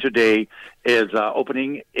 starting today, is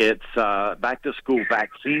opening its back-to-school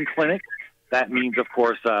vaccine clinic. That means, of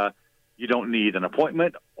course, you don't need an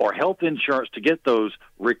appointment or health insurance to get those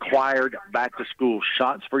required back-to-school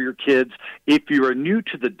shots for your kids. If you are new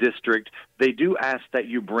to the district, they do ask that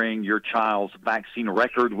you bring your child's vaccine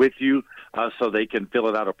record with you so they can fill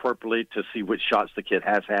it out appropriately to see which shots the kid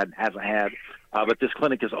has had and hasn't had. But this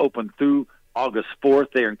clinic is open through August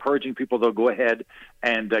 4th. They're encouraging people to go ahead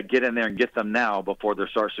and get in there and get them now before there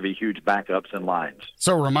starts to be huge backups and lines.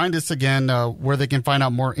 So remind us again where they can find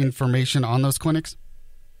out more information on those clinics.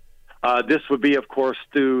 This would be, of course,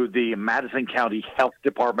 through the Madison County Health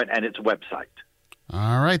Department and its website.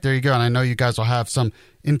 All right, there you go. And I know you guys will have some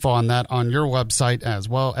info on that on your website as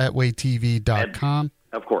well at waytv.com.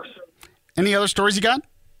 Of course. Any other stories you got?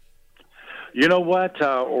 You know what?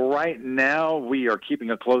 Right now, we are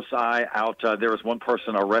keeping a close eye out. There was one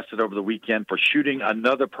person arrested over the weekend for shooting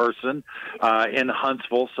another person in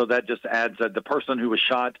Huntsville. So that just adds the person who was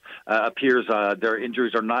shot appears their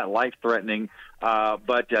injuries are not life-threatening,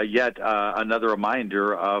 but yet another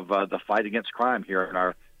reminder of the fight against crime here in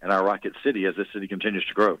our Rocket City as this city continues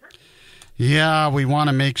to grow. Yeah, we want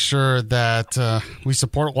to make sure that we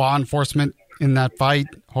support law enforcement in that fight.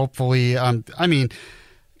 Hopefully,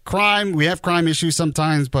 crime, we have crime issues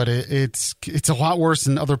sometimes, but it's a lot worse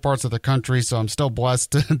in other parts of the country, so I'm still blessed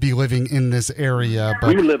to be living in this area.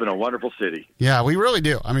 But we live in a wonderful city. Yeah, we really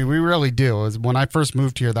do. I mean, we really do. When I first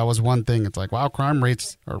moved here, that was one thing. It's like, wow, crime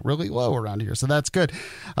rates are really low around here, so that's good.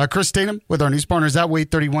 Chris Tatum with our news partners at Way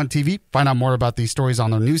 31 TV. Find out more about these stories on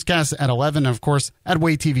their newscast at 11, and of course, at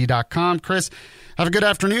waytv.com. Chris, have a good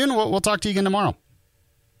afternoon. We'll talk to you again tomorrow.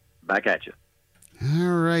 Back at you.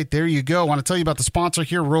 All right, there you go. I want to tell you about the sponsor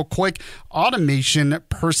here real quick, Automation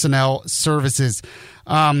Personnel Services.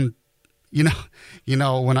 When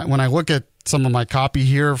I look at some of my copy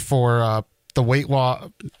here for the weight law,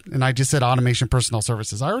 and I just said Automation Personnel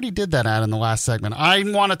Services. I already did that ad in the last segment. I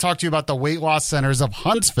want to talk to you about the weight loss centers of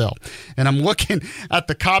Huntsville, and I'm looking at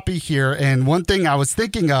the copy here, and one thing I was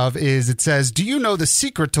thinking of is it says, do you know the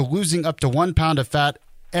secret to losing up to 1 pound of fat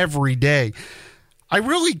every day? I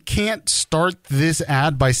really can't start this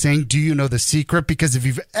ad by saying, do you know the secret? Because if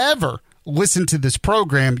you've ever listen to this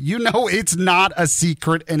program, you know it's not a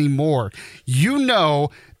secret anymore. You know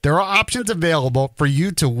there are options available for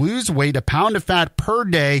you to lose weight, a pound of fat per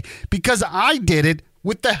day, because I did it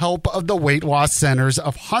with the help of the Weight Loss Centers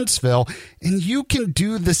of Huntsville, and you can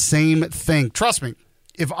do the same thing. Trust me,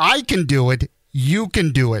 if I can do it, you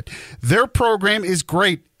can do it. Their program is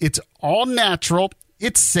great. It's all natural,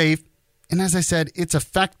 it's safe, and as I said, it's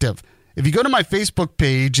effective. If you go to my Facebook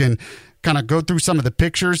page and kind of go through some of the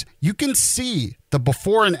pictures, you can see the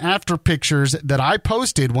before and after pictures that I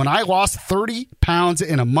posted when I lost 30 pounds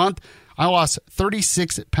in a month. I lost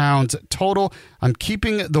 36 pounds total. I'm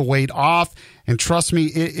keeping the weight off, and trust me,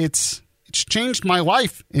 it's changed my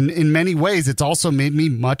life in many ways. It's also made me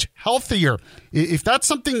much healthier. If that's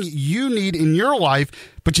something you need in your life,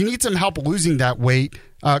 but you need some help losing that weight,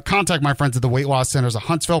 contact my friends at the Weight Loss Centers of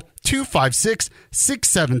Huntsville,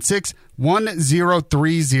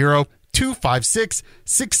 256-676-1030.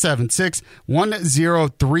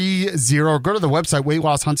 256-676-1030. Go to the website,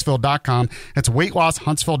 weightlosshuntsville.com. That's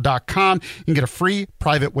weightlosshuntsville.com. You can get a free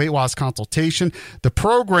private weight loss consultation. The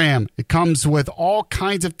program, it comes with all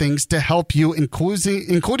kinds of things to help you,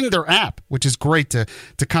 including their app, which is great to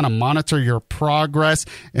kind of monitor your progress.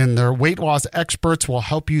 And their weight loss experts will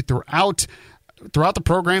help you throughout the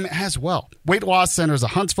program as well. Weight Loss Centers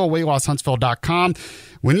of Huntsville, weightlosshuntsville.com.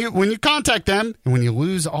 When you contact them and when you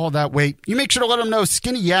lose all that weight, you make sure to let them know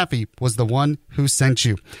Skinny Yaffee was the one who sent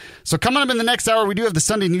you. So coming up in the next hour, we do have the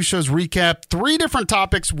Sunday News Shows recap. 3 different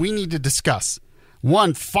topics we need to discuss.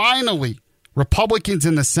 1, finally, Republicans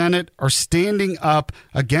in the Senate are standing up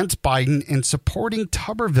against Biden and supporting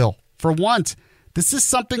Tuberville. For once, this is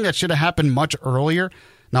something that should have happened much earlier.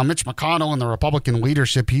 Now, Mitch McConnell and the Republican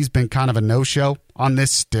leadership, he's been kind of a no-show on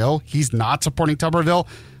this still. He's not supporting Tuberville.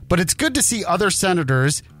 But it's good to see other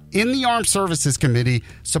senators in the Armed Services Committee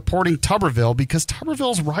supporting Tuberville, because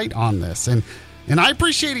Tuberville's right on this. And I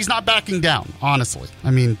appreciate he's not backing down, honestly.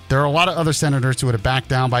 I mean, there are a lot of other senators who would have backed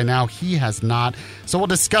down by now. He has not. So we'll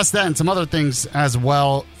discuss that and some other things as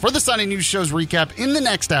well for the Sunday News Shows recap in the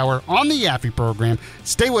next hour on the Yaffee program.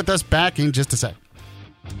 Stay with us. Back in just a sec.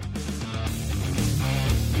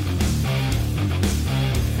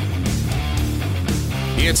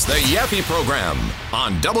 It's the Yaffee Program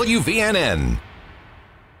on WVNN.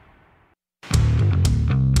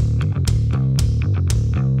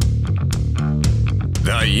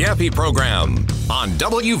 The Yaffee Program on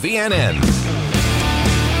WVNN.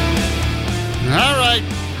 All right.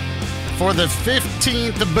 For the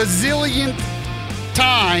 15th bazillionth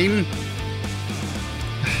time,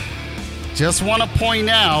 just want to point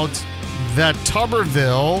out that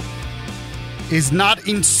Tuberville is not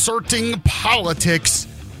inserting politics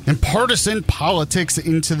and partisan politics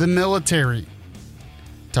into the military.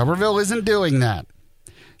 Tuberville isn't doing that.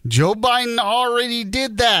 Joe Biden already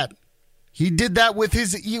did that. He did that with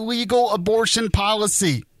his illegal abortion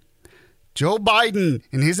policy. Joe Biden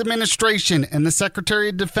and his administration and the Secretary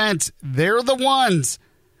of Defense, they're the ones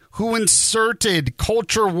who inserted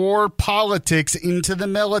culture war politics into the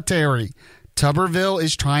military. Tuberville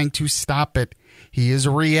is trying to stop it. He is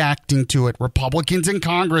reacting to it. Republicans in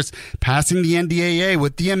Congress passing the NDAA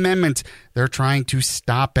with the amendments. They're trying to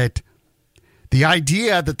stop it. The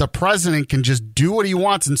idea that the president can just do what he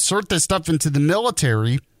wants, insert this stuff into the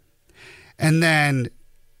military, and then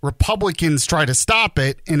Republicans try to stop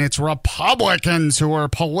it, and it's Republicans who are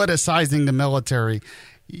politicizing the military.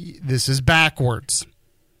 This is backwards.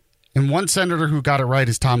 And one senator who got it right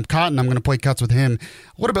is Tom Cotton. I'm going to play cuts with him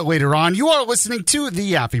a little bit later on. You are listening to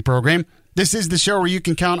the Yaffee Program. This is the show where you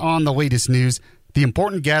can count on the latest news, the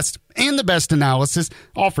important guests, and the best analysis,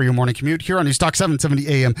 all for your morning commute here on Newstalk 770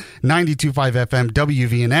 AM, 92.5 FM,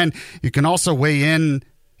 WVNN. You can also weigh in,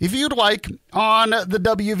 if you'd like, on the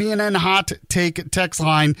WVNN Hot Take text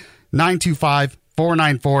line, 925-494-9866,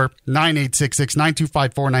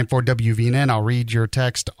 925-494-WVNN. I'll read your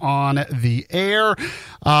text on the air.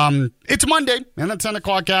 It's Monday and the 10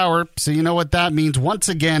 o'clock hour, so you know what that means. Once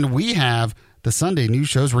again, we have the Sunday News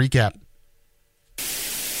Shows recap.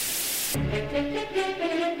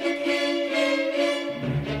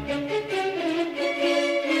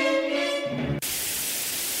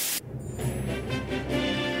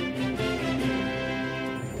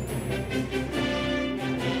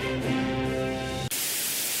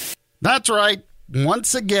 That's right.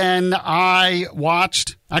 Once again, I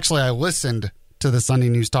listened to the Sunday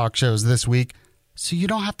News Talk shows this week, so you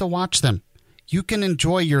don't have to watch them. You can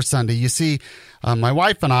enjoy your Sunday. You see, my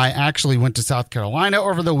wife and I actually went to South Carolina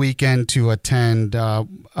over the weekend to attend a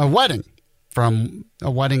wedding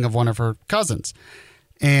of one of her cousins.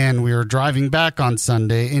 And we were driving back on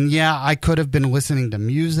Sunday. And yeah, I could have been listening to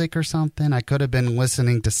music or something. I could have been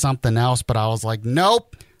listening to something else. But I was like,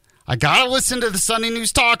 nope, I got to listen to the Sunday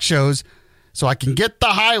news talk shows so I can get the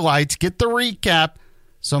highlights, get the recap,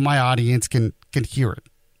 so my audience can hear it.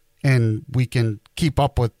 And we can keep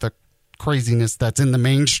up with the craziness that's in the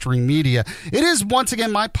mainstream media. It is, once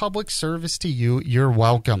again, my public service to you. You're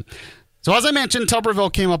welcome. So as I mentioned,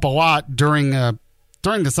 Tuberville came up a lot during the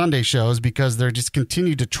Sunday shows because they just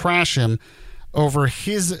continued to trash him over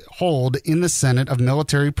his hold in the Senate of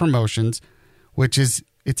military promotions, which is,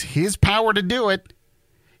 it's his power to do it.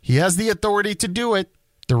 He has the authority to do it.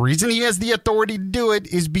 The reason he has the authority to do it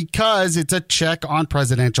is because it's a check on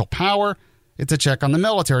presidential power. It's a check on the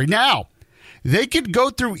military. Now, they could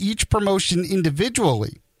go through each promotion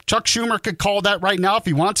individually. Chuck Schumer could call that right now if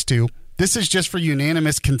he wants to. This is just for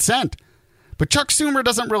unanimous consent. But Chuck Schumer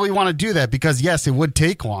doesn't really want to do that because, yes, it would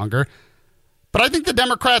take longer. But I think the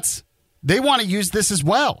Democrats, they want to use this as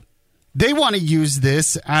well. They want to use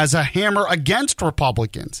this as a hammer against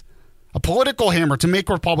Republicans, a political hammer to make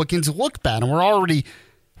Republicans look bad. And we're already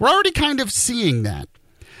kind of seeing that.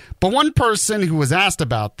 But one person who was asked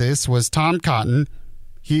about this was Tom Cotton.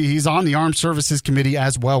 He's on the Armed Services Committee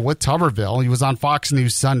as well with Tuberville. He was on Fox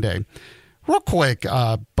News Sunday. Real quick,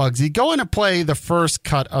 Bugsy, go in and play the first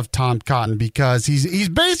cut of Tom Cotton because he's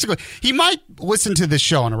basically, he might listen to this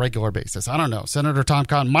show on a regular basis. I don't know. Senator Tom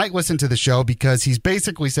Cotton might listen to the show because he's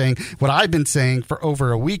basically saying what I've been saying for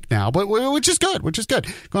over a week now, but which is good.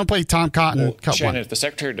 Go and play Tom Cotton. Cut Shannon, one. if the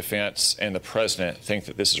Secretary of Defense and the President think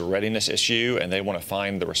that this is a readiness issue and they want to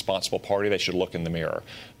find the responsible party, they should look in the mirror.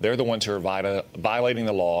 They're the ones who are violating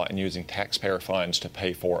the law and using taxpayer funds to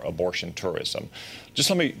pay for abortion tourism. Just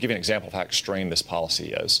let me give you an example of how extreme this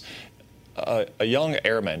policy is. A young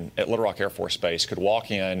airman at Little Rock Air Force Base could walk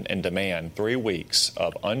in and demand 3 weeks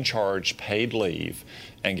of uncharged paid leave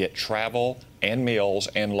and get travel and meals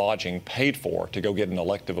and lodging paid for to go get an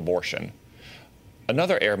elective abortion.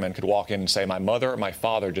 Another airman could walk in and say, my mother or my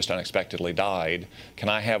father just unexpectedly died. Can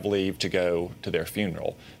I have leave to go to their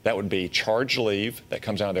funeral? That would be charged leave that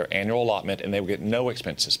comes out of their annual allotment, and they would get no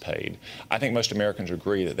expenses paid. I think most Americans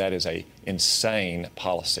agree that that is an insane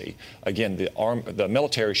policy. Again, the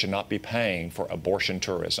military should not be paying for abortion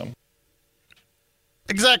tourism.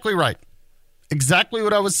 Exactly right. Exactly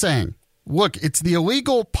what I was saying. Look, it's the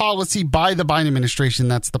illegal policy by the Biden administration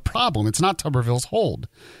that's the problem. It's not Tuberville's hold.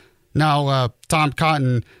 Now, Tom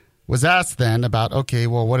Cotton was asked then about, okay,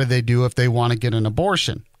 well, what do they do if they want to get an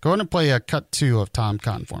abortion? Go ahead and play a cut 2 of Tom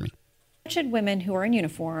Cotton for me. Should women who are in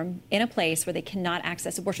uniform in a place where they cannot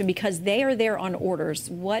access abortion because they are there on orders,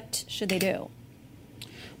 what should they do?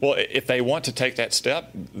 Well, if they want to take that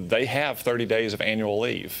step, they have 30 days of annual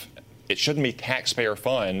leave. It shouldn't be taxpayer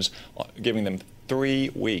funds giving them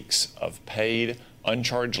 3 weeks of paid,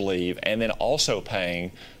 uncharged leave, and then also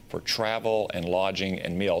paying for travel and lodging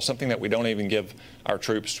and meals, something that we don't even give our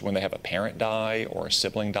troops when they have a parent die or a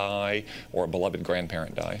sibling die or a beloved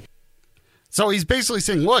grandparent die. So he's basically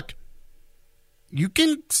saying, look, you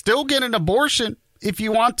can still get an abortion if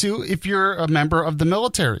you want to, if you're a member of the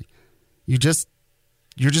military. You're just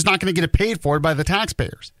not going to get it paid for by the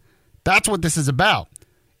taxpayers. That's what this is about.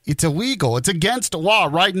 It's illegal. It's against the law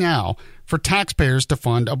right now for taxpayers to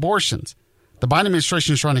fund abortions. The Biden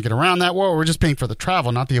administration is trying to get around that. Well, we're just paying for the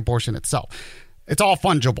travel, not the abortion itself. It's all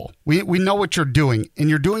fungible. We know what you're doing,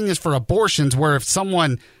 and you're doing this for abortions where if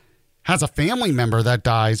someone has a family member that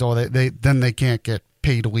dies, then they can't get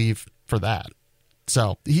paid leave for that.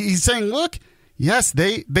 So he's saying, look, yes,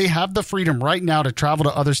 they have the freedom right now to travel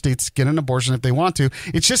to other states to get an abortion if they want to.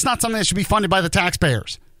 It's just not something that should be funded by the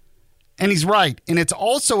taxpayers. And he's right. And it's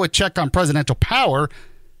also a check on presidential power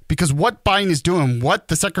because what Biden is doing, what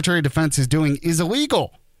the Secretary of Defense is doing is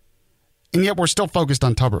illegal. And yet we're still focused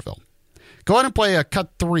on Tuberville. Go ahead and play a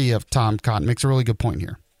cut 3 of Tom Cotton. Makes a really good point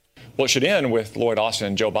here. Well, it should end with Lloyd Austin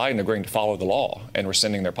and Joe Biden agreeing to follow the law and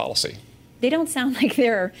rescinding their policy. They don't sound like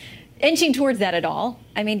they're inching towards that at all.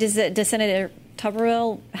 I mean, does Senator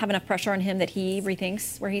Tuberville have enough pressure on him that he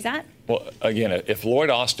rethinks where he's at? Well, again, if Lloyd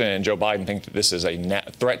Austin and Joe Biden think that this is a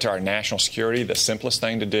threat to our national security, the simplest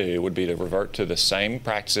thing to do would be to revert to the same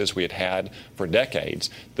practices we had for decades,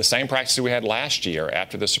 the same practices we had last year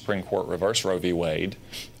after the Supreme Court reversed Roe v. Wade,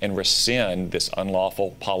 and rescind this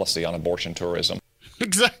unlawful policy on abortion tourism.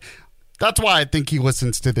 Exactly. That's why I think he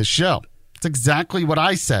listens to this show. It's exactly what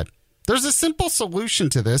I said. There's a simple solution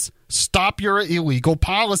to this. Stop your illegal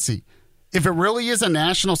policy. If it really is a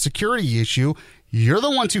national security issue, you're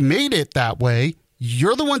the ones who made it that way.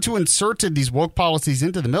 You're the ones who inserted these woke policies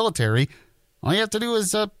into the military. All you have to do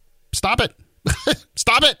is stop it.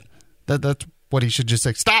 Stop it. That's what he should just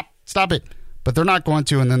say. Stop it. but they're not going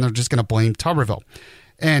to, and then they're just going to blame Tuberville.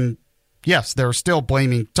 And yes, they're still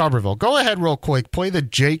blaming Tuberville. Go ahead real quick. Play the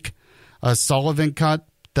Jake Sullivan cut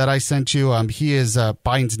that I sent you. He is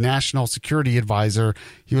Biden's national security advisor.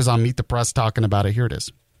 He was on Meet the Press talking about it. Here it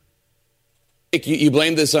is. You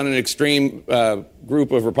blame this on an extreme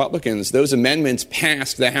group of Republicans. Those amendments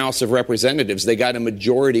passed the House of Representatives. They got a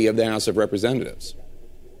majority of the House of Representatives.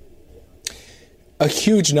 A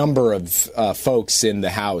huge number of folks in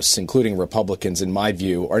the House, including Republicans, in my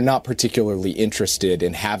view, are not particularly interested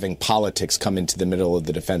in having politics come into the middle of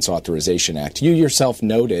the Defense Authorization Act. You yourself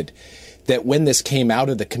noted that when this came out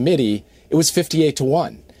of the committee, it was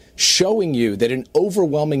 58-1. Showing you that an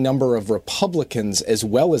overwhelming number of Republicans as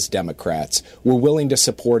well as Democrats were willing to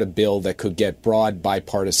support a bill that could get broad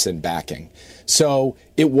bipartisan backing. So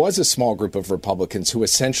it was a small group of Republicans who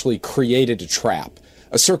essentially created a trap,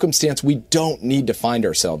 a circumstance we don't need to find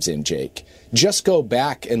ourselves in, Jake. Just go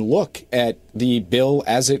back and look at the bill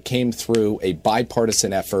as it came through, a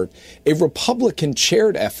bipartisan effort, a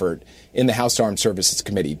Republican-chaired effort in the House Armed Services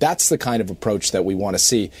Committee. That's the kind of approach that we want to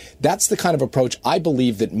see. That's the kind of approach I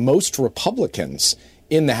believe that most Republicans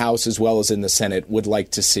in the House as well as in the Senate would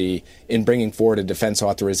like to see in bringing forward a Defense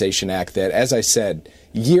Authorization Act that, as I said,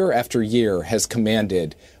 year after year has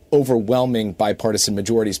commanded overwhelming bipartisan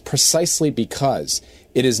majorities precisely because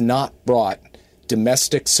it has not brought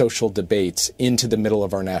domestic social debates into the middle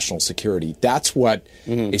of our national security. That's what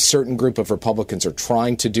a certain group of Republicans are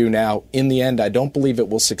trying to do now. In the end, I don't believe it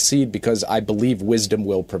will succeed because I believe wisdom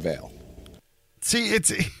will prevail. See,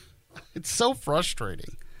 it's so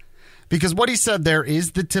frustrating because what he said there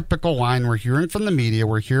is the typical line we're hearing from the media,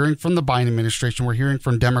 we're hearing from the Biden administration, we're hearing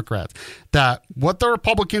from Democrats, that what the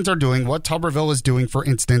Republicans are doing, what Tuberville is doing, for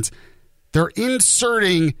instance, they're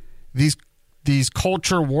inserting these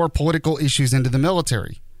culture war political issues into the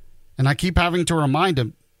military. And I keep having to remind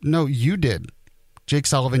him, no, you did. Jake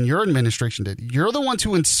Sullivan, your administration did. You're the ones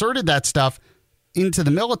who inserted that stuff into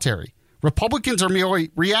the military. Republicans are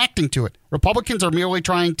merely reacting to it. Republicans are merely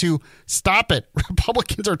trying to stop it.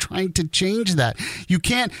 Republicans are trying to change that. You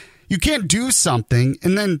can't do something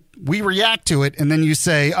and then we react to it and then you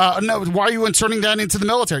say, no, why are you inserting that into the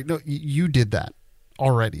military? No, you did that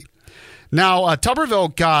already. Now,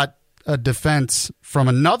 Tuberville got a defense from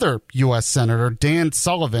another U.S. Senator, Dan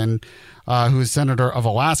Sullivan, who is Senator of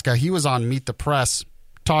Alaska. He was on Meet the Press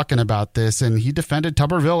talking about this, and he defended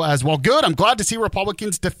Tuberville as well. Good. I'm glad to see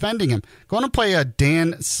Republicans defending him. Go on and play a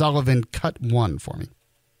Dan Sullivan cut one for me.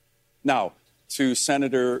 Now, to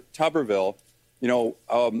Senator Tuberville,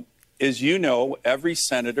 as you know, every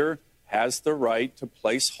senator has the right to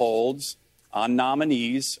place holds on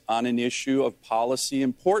nominees on an issue of policy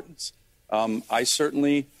importance. I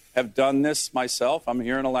certainly have done this myself. I'm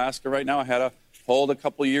here in Alaska right now. I had a hold a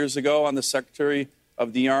couple of years ago on the Secretary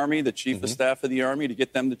of the Army, the Chief of Staff of the Army, to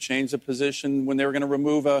get them to change the position when they were going to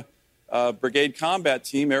remove a brigade combat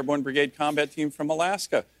team, airborne brigade combat team from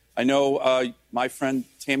Alaska. I know my friend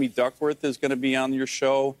Tammy Duckworth is going to be on your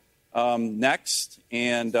show next.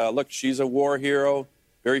 And look, she's a war hero.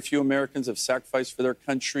 Very few Americans have sacrificed for their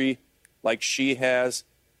country like she has.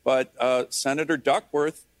 But Senator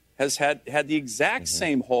Duckworth has had the exact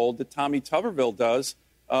same hold that Tommy Tuberville does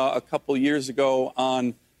a couple years ago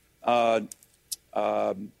on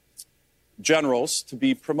generals to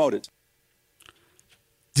be promoted.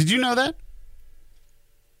 Did you know that?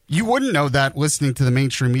 You wouldn't know that listening to the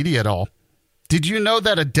mainstream media at all. Did you know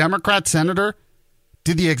that a Democrat senator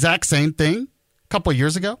did the exact same thing a couple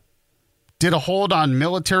years ago? Did a hold on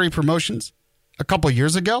military promotions a couple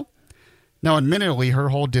years ago? Now, admittedly, her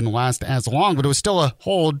hold didn't last as long, but it was still a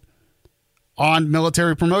hold on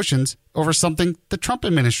military promotions over something the Trump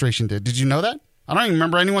administration did. Did you know that? I don't even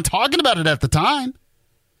remember anyone talking about it at the time.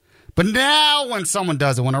 But now when someone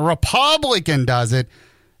does it, when a Republican does it,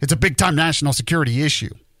 it's a big-time national security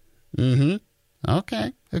issue.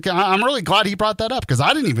 Okay. I'm really glad he brought that up because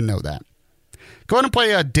I didn't even know that. Go ahead and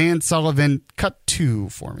play a Dan Sullivan cut 2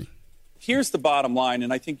 for me. Here's the bottom line,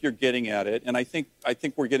 and I think you're getting at it, and I think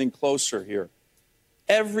we're getting closer here.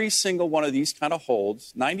 Every single one of these kind of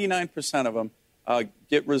holds, 99% of them,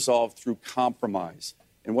 get resolved through compromise.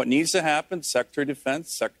 And what needs to happen, Secretary of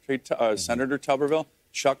Defense, Senator Tuberville,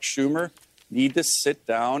 Chuck Schumer, need to sit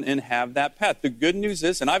down and have that path. The good news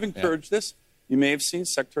is, and I've encouraged this, you may have seen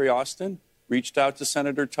Secretary Austin reached out to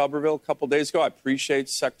Senator Tuberville a couple days ago. I appreciate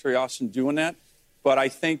Secretary Austin doing that. But I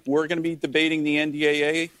think we're going to be debating the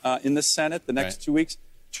NDAA in the Senate the next 2 weeks.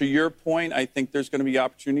 To your point, I think there's going to be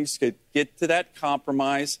opportunities to get to that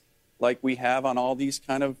compromise like we have on all these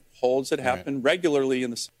kind of holds that happen regularly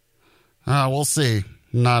in the Senate. We'll see.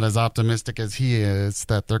 not as optimistic as he is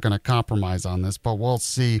that they're going to compromise on this, but we'll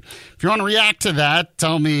see. If you want to react to that,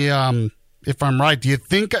 tell me if I'm right. Do you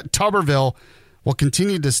think Tuberville will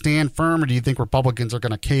continue to stand firm, or do you think Republicans are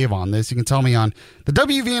going to cave on this? You can tell me on the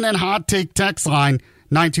WVNN Hot Take text line,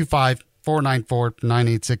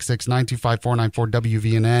 925-494-9866,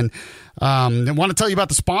 925-494-WVNN. I want to tell you about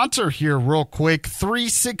the sponsor here real quick,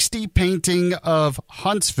 360 Painting of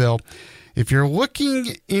Huntsville. If you're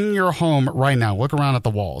looking in your home right now, look around at the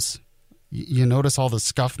walls. You notice all the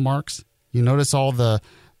scuff marks? You notice all the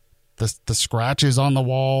scratches on the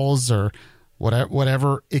walls, or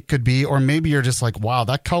whatever it could be? Or maybe you're just like, wow,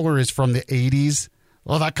 that color is from the 80s.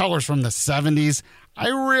 Well, that color's from the 70s. I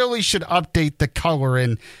really should update the color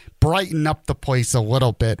and brighten up the place a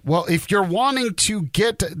little bit. Well, if you're wanting to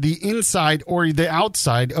get the inside or the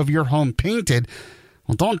outside of your home painted,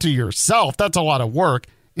 well, don't do it yourself. That's a lot of work.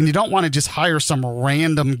 And you don't want to just hire some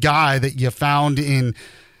random guy that you found in,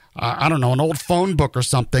 an old phone book or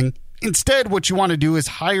something. Instead, what you want to do is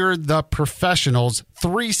hire the professionals,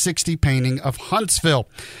 360 Painting of Huntsville.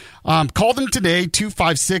 Call them today,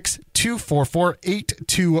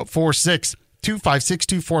 256-244-8246.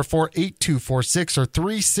 256-244-8246 or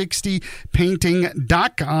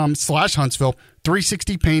 360painting.com/Huntsville.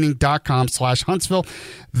 360painting.com/Huntsville.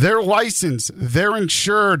 They're licensed, they're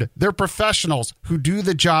insured, they're professionals who do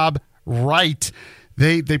the job right.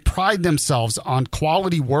 They pride themselves on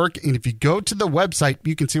quality work, and if you go to the website,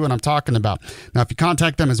 you can see what I'm talking about. Now, if you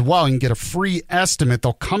contact them as well, you can get a free estimate.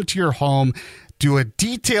 They'll come to your home, do a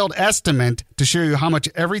detailed estimate to show you how much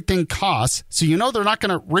everything costs, so you know they're not going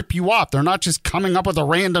to rip you off. They're not just coming up with a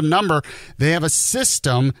random number. They have a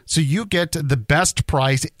system, so you get the best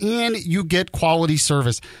price and you get quality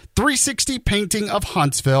service. 360 Painting of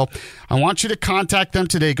Huntsville. I want you to contact them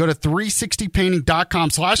today. Go to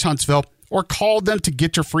 360painting.com/Huntsville or call them to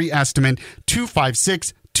get your free estimate,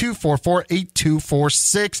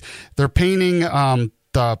 256-244-8246. They're painting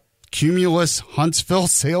the Cumulus Huntsville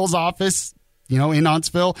sales office, in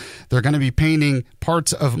Huntsville. They're going to be painting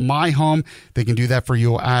parts of my home. They can do that for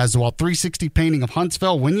you as well. 360 Painting of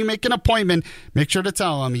Huntsville. When you make an appointment, make sure to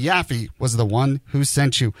tell them Yaffe was the one who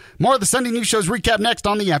sent you. More of the Sunday News Show's recap next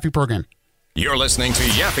on the Yaffe program. You're listening to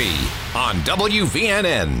Yaffe on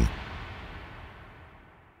WVNN.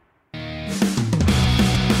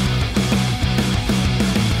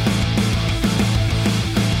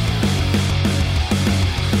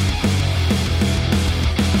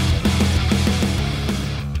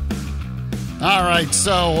 All right,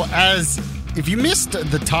 so if you missed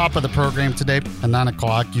the top of the program today at 9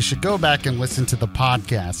 o'clock, you should go back and listen to the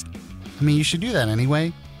podcast. I mean, you should do that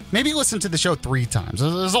anyway. Maybe listen to the show 3 times.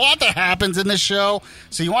 There's a lot that happens in this show,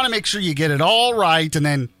 so you want to make sure you get it all right, and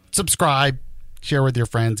then subscribe, share with your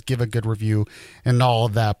friends, give a good review, and all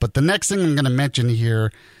of that. But the next thing I'm going to mention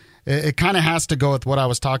here, it kind of has to go with what I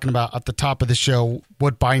was talking about at the top of the show,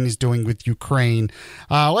 what Biden is doing with Ukraine.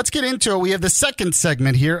 Let's get into it. We have the second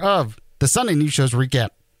segment here of the Sunday News Show's recap.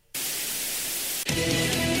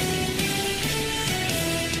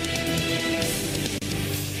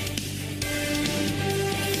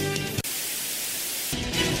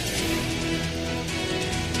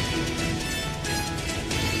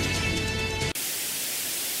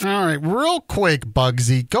 All right, real quick,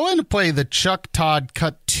 Bugsy, go ahead and play the Chuck Todd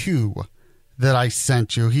Cut 2 that I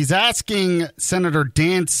sent you. He's asking Senator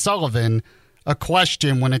Dan Sullivan a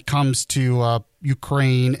question when it comes to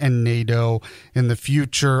Ukraine and NATO and the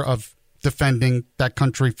future of defending that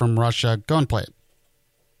country from Russia. Go and play it.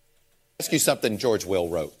 Ask you something George Will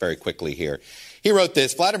wrote very quickly here. He wrote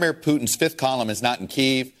this: Vladimir Putin's fifth column is not in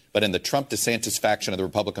Kyiv, but in the Trump-DeSantis faction of the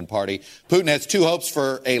Republican Party. Putin has 2 hopes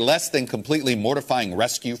for a less than completely mortifying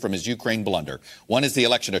rescue from his Ukraine blunder. One is the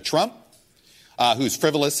election of Trump, who's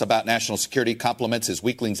frivolous about national security, compliments his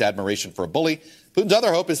weaklings' admiration for a bully. Putin's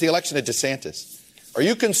other hope is the election of DeSantis. Are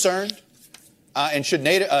you concerned, and should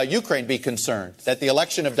Ukraine be concerned, that the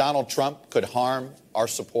election of Donald Trump could harm our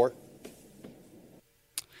support?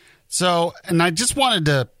 So, and I just wanted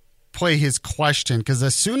to play his question, because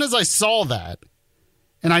as soon as I saw that,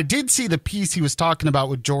 and I did see the piece he was talking about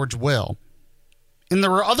with George Will, and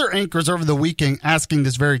there were other anchors over the weekend asking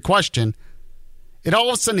this very question, it all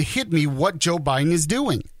of a sudden hit me what Joe Biden is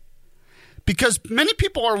doing. Because many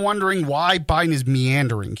people are wondering why Biden is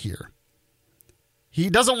meandering here. He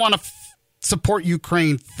doesn't want to support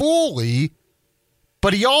Ukraine fully,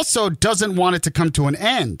 but he also doesn't want it to come to an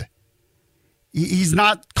end. He's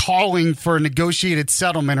not calling for a negotiated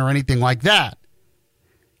settlement or anything like that.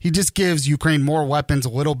 He just gives Ukraine more weapons a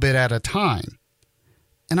little bit at a time.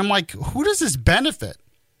 And I'm like, who does this benefit?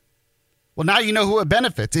 Well, now you know who it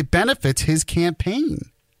benefits. It benefits his campaign.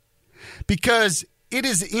 Because it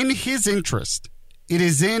is in his interest. It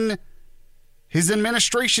is in his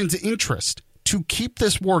administration's interest to keep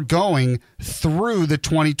this war going through the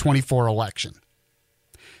 2024 election.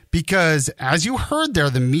 Because as you heard there,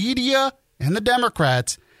 the media and the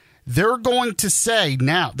Democrats, they're going to say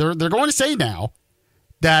now, they're going to say now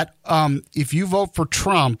that if you vote for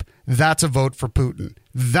Trump, that's a vote for Putin.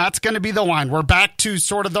 That's going to be the line. We're back to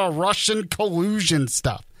sort of the Russian collusion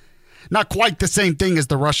stuff. Not quite the same thing as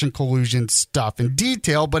the Russian collusion stuff in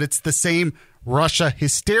detail, but it's the same Russia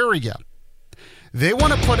hysteria. They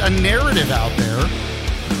want to put a narrative out there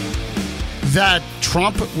that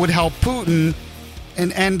Trump would help Putin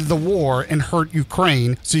and end the war and hurt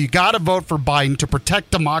Ukraine. So you got to vote for Biden to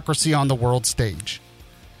protect democracy on the world stage.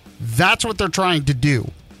 That's what they're trying to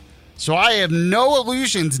do. So I have no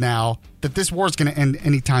illusions now that this war is going to end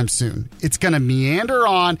anytime soon. It's going to meander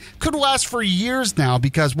on. Could last for years now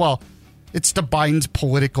because, well, it's to Biden's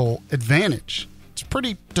political advantage. It's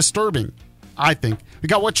pretty disturbing, I think. We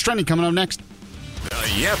got What's Trending coming up next. The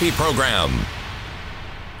Yappy Program.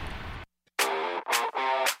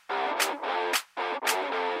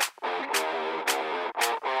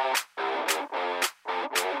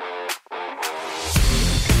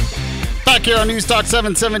 Back here on News Talk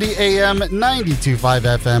 770 AM, 92.5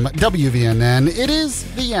 FM, WVNN. It is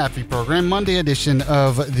the Yaffee Program, Monday edition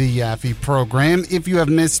of the Yaffee Program. If you have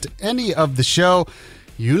missed any of the show,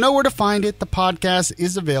 you know where to find it. The podcast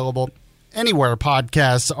is available anywhere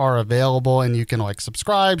podcasts are available, and you can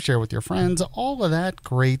subscribe, share with your friends, all of that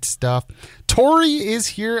great stuff. Tori is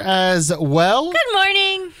here as well. Good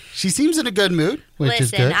morning. She seems in a good mood, which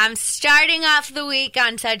is good. Listen, I'm starting off the week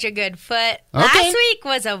on such a good foot. Okay. Last week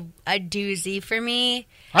was a doozy for me.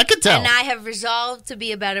 I could tell. And I have resolved to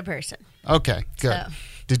be a better person. Okay, good. So.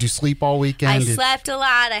 Did you sleep all weekend? I slept a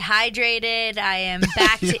lot. I hydrated. I am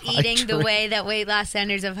back to eating the way that Weight Loss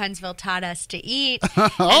Centers of Huntsville taught us to eat.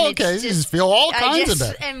 Okay. You just feel all kinds of that.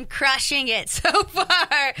 I just am crushing it so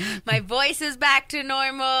far. My voice is back to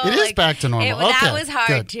normal. It is back to normal. That was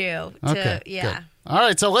hard, too. Okay, yeah. Good. All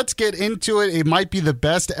right, so let's get into it. It might be the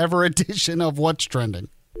best ever edition of What's Trending.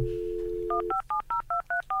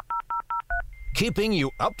 Keeping you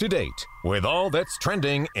up to date with all that's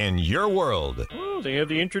trending in your world. Oh, they have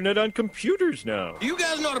the internet on computers now. You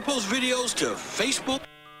guys know how to post videos to Facebook?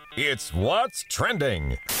 It's What's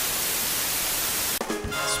Trending.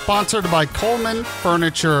 Sponsored by Coleman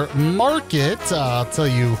Furniture Market. I'll tell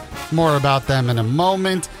you more about them in a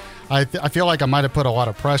moment. I feel like I might have put a lot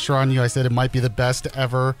of pressure on you. I said it might be the best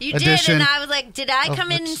ever edition. You did, and I was like, did I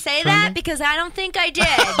come in and say that? Because I don't think I did.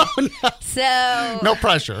 No. So no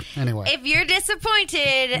pressure, anyway. If you're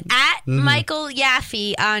disappointed, at Michael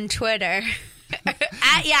Yaffee on Twitter.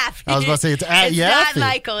 At Yaffee. I was about to say it's at Yaffee. It's not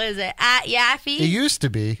Michael, is it? At Yaffee. It used to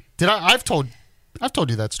be. Did I? I've told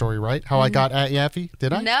you that story, right? How I got at Yaffee?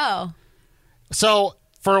 Did I? No. So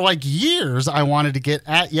for years, I wanted to get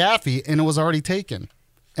at Yaffee, and it was already taken.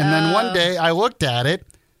 And then one day I looked at it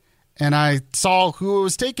and I saw who it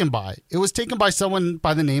was taken by. It was taken by someone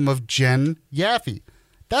by the name of Jen Yaffee.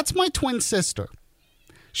 That's my twin sister.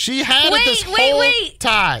 She had this whole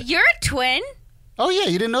time. You're a twin? Oh, yeah.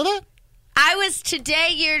 You didn't know that? I was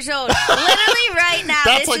today years old. Literally right now.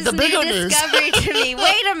 That's this is the bigger new discovery to me.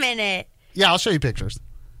 Wait a minute. Yeah, I'll show you pictures.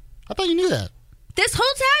 I thought you knew that. This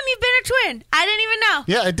whole time you've been a twin. I didn't even know.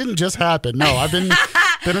 Yeah, it didn't just happen. No, I've been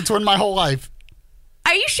a twin my whole life.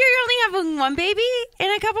 Are you sure you're only having one baby in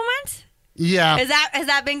a couple months? Yeah. Has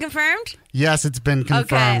that been confirmed? Yes, it's been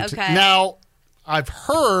confirmed. Okay. Now, I've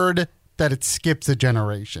heard that it skips a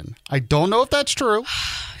generation. I don't know if that's true,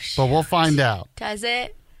 but we'll find out. Does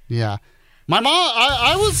it? Yeah. My mom,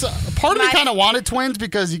 I was, part of me kind of wanted twins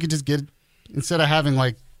because you could just get, instead of having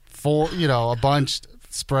four, a bunch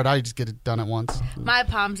spread out, you just get it done at once. My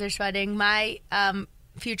palms are sweating. My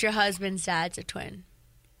future husband's dad's a twin.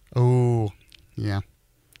 Oh, yeah.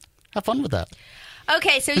 Have fun with that.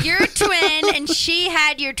 Okay, so you're a twin, and she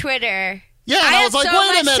had your Twitter. Yeah, and I was like, so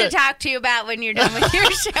wait a much minute. to talk to you about when you're done with your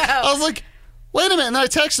show. I was like, wait a minute. And then I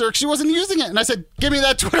texted her because she wasn't using it. And I said, give me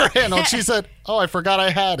that Twitter handle. And she said, oh, I forgot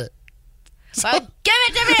I had it. So, well, give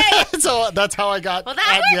it to me. So that's how I got. Well,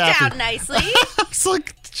 that worked out nicely. It's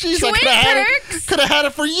like, she's Twin could have had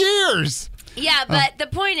it for years. Yeah, but the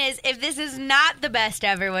point is, if this is not the best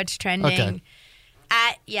ever, what's trending? Okay.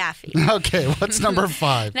 At Yaffee. Okay, what's number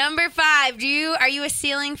 5? Number 5. Are you a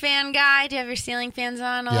ceiling fan guy? Do you have your ceiling fans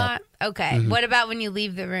on a lot? Okay. Mm-hmm. What about when you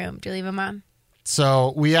leave the room? Do you leave them on?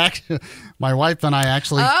 So my wife and I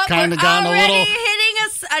actually kind of got a little hitting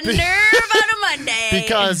us a nerve on a Monday.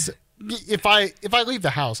 Because if I leave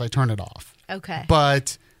the house, I turn it off. Okay.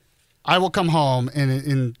 But I will come home,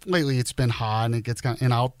 and lately it's been hot, and it gets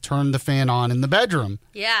and I'll turn the fan on in the bedroom.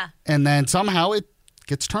 Yeah. And then somehow it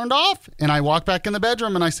gets turned off, and I walk back in the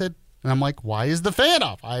bedroom, and I'm like, why is the fan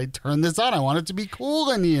off? I turned this on. I want it to be cool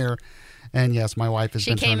in here. And yes, my wife has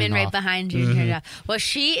been turning She came in right off. behind you and turned it off. Well,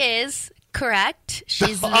 she is correct.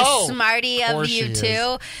 She's the smarty of you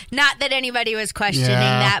two. Not that anybody was questioning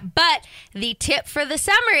that, but the tip for the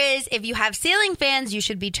summer is if you have ceiling fans, you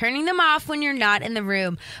should be turning them off when you're not in the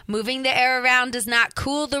room. Moving the air around does not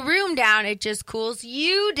cool the room down. It just cools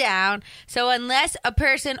you down. So unless a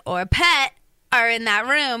person or a pet are in that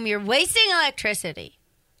room, you're wasting electricity.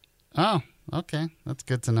 Oh, okay. That's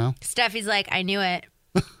good to know. Steffi's like, I knew it.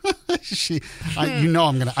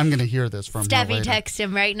 I'm gonna hear this from Steffi. her later. Text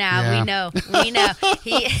him right now. Yeah. We know.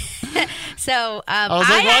 So I was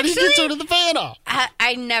like, why did you turn the fan off?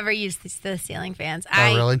 I never use the ceiling fans.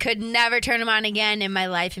 Really? I could never turn them on again in my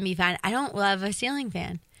life and be fine. I don't love a ceiling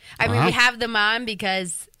fan. I mean, we have them on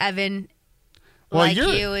because Evan,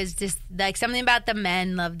 you, is just like something about the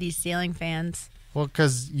men love these ceiling fans. Well,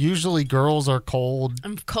 because usually girls are cold.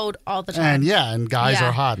 I'm cold all the time. And guys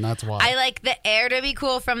are hot, and that's why. I like the air to be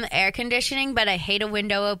cool from the air conditioning, but I hate a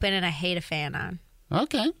window open and I hate a fan on.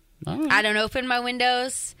 Okay. All right. I don't open my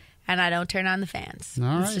windows, and I don't turn on the fans. All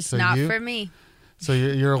right. It's just not for me. So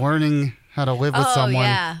you're learning how to live with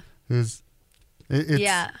someone who's...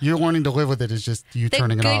 You're learning to live with it. It's just you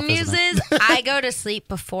turning it off. The good news is I go to sleep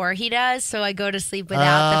before he does, so I go to sleep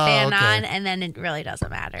without the fan on, and then it really doesn't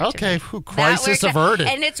matter. Okay, crisis averted.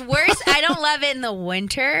 And it's worse. I don't love it in the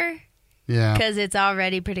winter. Yeah, because it's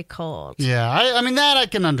already pretty cold. Yeah, I mean that I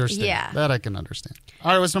can understand. Yeah, that I can understand.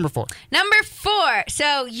 All right, what's number 4? Number 4.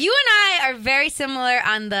 So you and I are very similar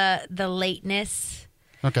on the lateness.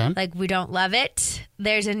 Okay, like we don't love it.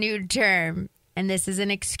 There's a new term. And this is an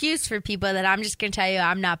excuse for people that I'm just going to tell you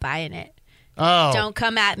I'm not buying it. Oh. Don't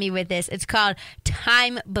come at me with this. It's called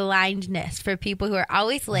time blindness for people who are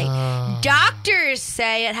always late. Doctors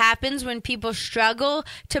say it happens when people struggle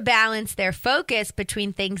to balance their focus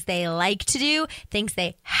between things they like to do, things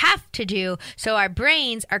they have to do. So our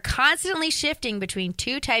brains are constantly shifting between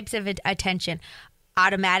two types of attention.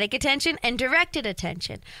 Automatic attention and directed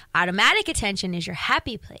attention. Automatic attention is your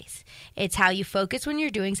happy place. It's how you focus when you're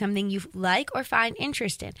doing something you like or find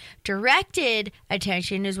interest in. Directed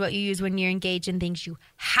attention is what you use when you're engaged in things you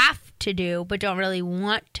have to do but don't really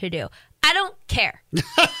want to do. I don't care.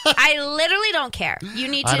 I literally don't care. You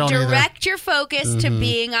need to direct your focus to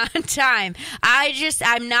being on time.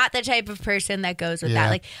 I'm not the type of person that goes with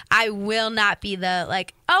that. Like, I will not be the,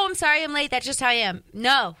 like, oh, I'm sorry I'm late. That's just how I am.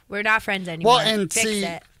 No, we're not friends anymore. Well, and Fix see,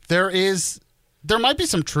 it. there might be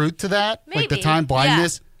some truth to that, Maybe. like the time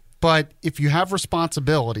blindness. But if you have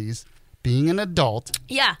responsibilities, being an adult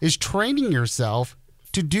is training yourself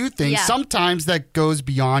to do things sometimes that goes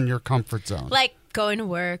beyond your comfort zone. Like, going to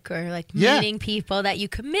work or like meeting people that you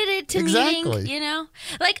committed to meeting, you know?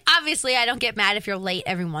 Like, obviously I don't get mad if you're late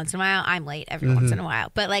every once in a while. I'm late every once in a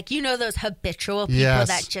while. But like, you know, those habitual people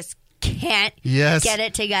that just can't get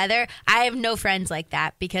it together. I have no friends like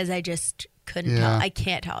that because I just couldn't I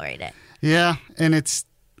can't tolerate it. Yeah, and it's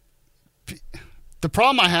the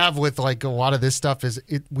problem I have with like a lot of this stuff is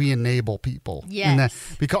we enable people.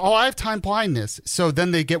 Yes. Because I have time blindness, so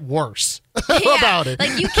then they get worse about it.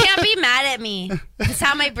 Like, you can't be mad at me. That's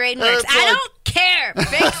how my brain works. I don't care.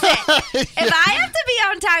 Fix it. If I have to be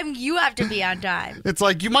on time, you have to be on time. It's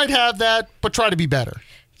like you might have that, but try to be better.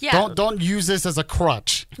 Yeah. Don't use this as a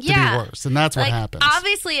crutch to be worse, and that's what happens.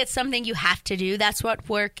 Obviously, it's something you have to do. That's what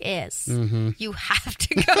work is. You have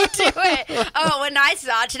to go do it. Oh, when I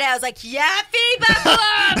saw it today, I was like, yeah,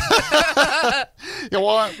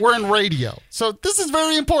 well, we're in radio, so this is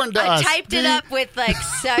very important to us. I typed it up with like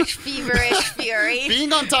such feverish fury.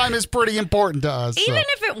 Being on time is pretty important to us. Even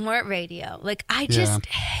if it weren't radio. Like, I just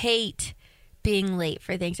hate being late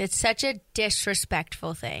for things. It's such a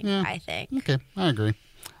disrespectful thing, I think. Okay, I agree.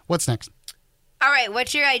 What's next? All right,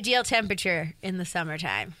 what's your ideal temperature in the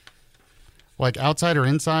summertime? Like outside or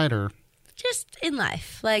inside or? Just in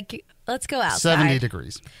life. Like, let's go outside. 70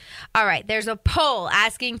 degrees. All right, there's a poll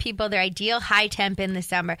asking people their ideal high temp in the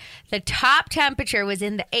summer. The top temperature was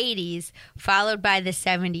in the 80s, followed by the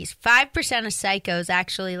 70s. 5% of psychos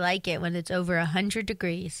actually like it when it's over 100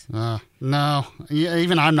 degrees. No,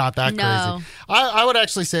 even I'm not that crazy. I would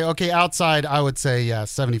actually say, okay, outside, I would say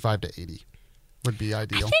 75 to 80. Would be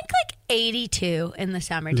ideal. I think like 82 in the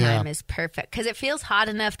summertime is perfect because it feels hot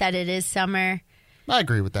enough that it is summer. I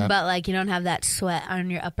agree with that. But like you don't have that sweat on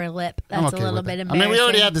your upper lip. That's okay a little bit embarrassing. I mean, we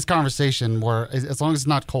already had this conversation where as long as it's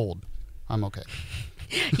not cold, I'm okay.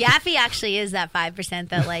 Yaffe actually is that 5%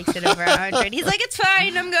 that likes it over 100. He's like, it's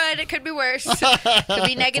fine. I'm good. It could be worse. Could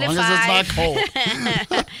be negative as long 5. as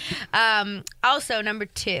it's not cold. Also, number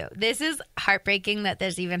 2. This is heartbreaking that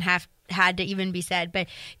this even had to even be said, but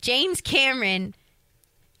James Cameron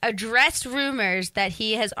addressed rumors that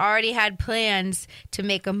he has already had plans to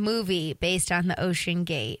make a movie based on the Ocean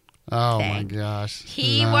Gate Oh, thing. my gosh.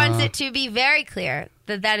 He wants it to be very clear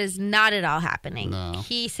that that is not at all happening. No.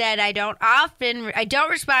 He said, I don't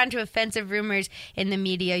respond to offensive rumors in the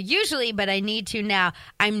media usually, but I need to now.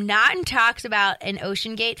 I'm not in talks about an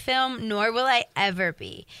Ocean Gate film, nor will I ever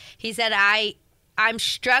be. He said, I'm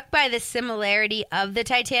struck by the similarity of the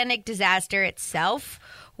Titanic disaster itself,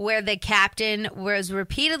 where the captain was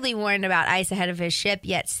repeatedly warned about ice ahead of his ship,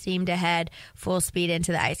 yet seemed to head full speed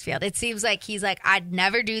into the ice field. It seems like he's like, I'd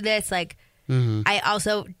never do this. Like, I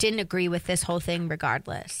also didn't agree with this whole thing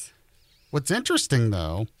regardless. What's interesting,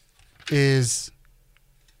 though, is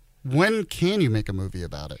when can you make a movie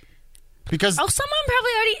about it? Because someone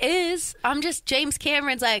probably already is. I'm just, James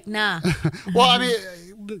Cameron's like, nah. Well, I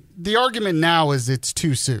mean, the argument now is it's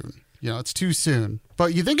too soon. It's too soon.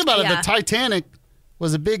 But you think about it, the Titanic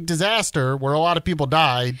was a big disaster where a lot of people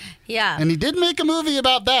died. Yeah. And he did make a movie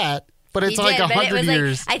about that, but it's like 100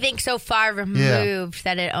 years. I think so far removed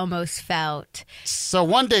that it almost felt. So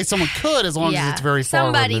one day someone could, as long as it's very far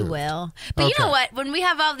Somebody removed. will. But you know what? When we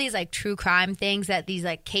have all these like true crime things, that these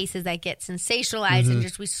like cases that get sensationalized and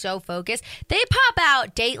just we so focused, they pop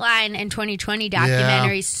out Dateline and 2020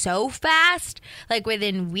 documentaries so fast, like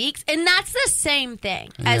within weeks. And that's the same thing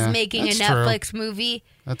as making a Netflix movie.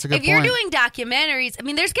 That's a good point. If you're doing documentaries, I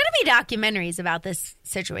mean, there's going to be documentaries about this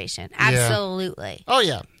situation. Absolutely. Oh,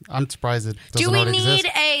 yeah. I'm surprised it doesn't already exist. Do we need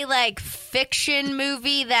a, like, fiction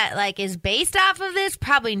movie that, like, is based off of this?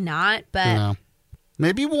 Probably not, but... No.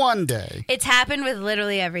 Maybe one day. It's happened with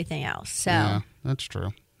literally everything else, so... Yeah, that's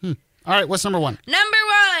true. All right, what's number 1? Number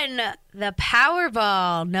 1, the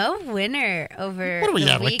Powerball. No winner over What do we the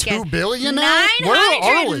have, weekend. like $2 billion now?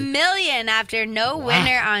 $900 million after no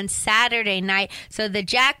winner on Saturday night. So the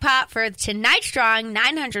jackpot for tonight's drawing,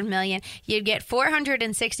 $900 million. You'd get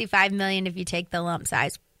 $465 million if you take the lump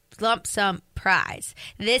sum prize.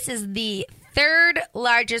 This is the 3rd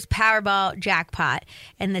largest Powerball jackpot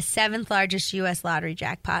and the 7th largest U.S. lottery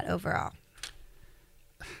jackpot overall.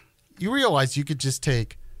 You realize you could just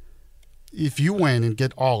take... If you win and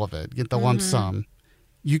get all of it, get the lump sum,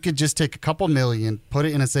 you could just take a couple million, put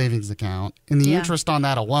it in a savings account, and the interest on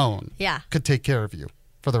that alone could take care of you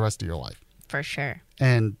for the rest of your life. For sure.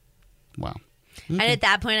 And, wow. And at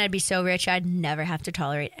that point, I'd be so rich, I'd never have to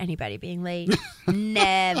tolerate anybody being late.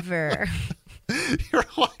 Never.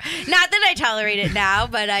 Not that I tolerate it now,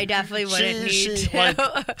 but I definitely wouldn't need to. Like,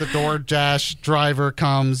 the DoorDash driver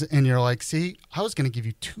comes, and you're like, see, I was going to give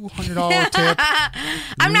you $200 tip.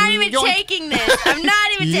 I'm not even taking this. I'm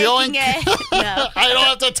not even taking it. No. I don't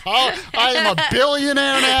have to talk. I am a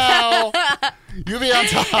billionaire now. You be on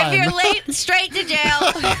time. If you're late, straight to jail.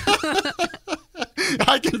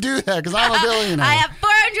 I can do that because I'm a billionaire. I have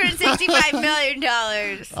 $465 million.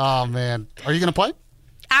 Oh, man. Are you going to play?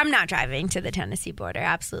 I'm not driving to the Tennessee border.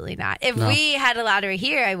 Absolutely not. If we had a lottery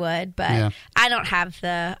here, I would, but I don't have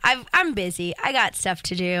the... I'm busy. I got stuff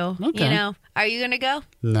to do. Okay. You know? Are you going to go?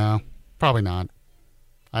 No, probably not.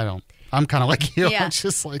 I don't. I'm kind of like you. Yeah. It's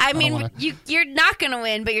just like, I mean, you're not going to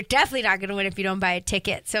win, but you're definitely not going to win if you don't buy a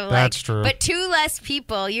ticket. So that's true. But 2 less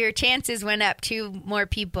people, your chances went up 2 more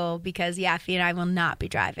people because Yaffe and I will not be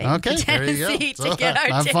driving to Tennessee to get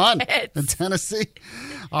our tickets. Have fun in Tennessee.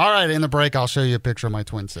 All right, in the break, I'll show you a picture of my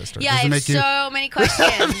twin sister. Yeah, I have so many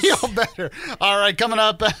questions. Feel better. All right, coming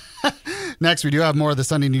up next, we do have more of the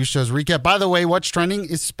Sunday News Show's recap. By the way, What's Trending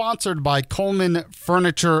is sponsored by Coleman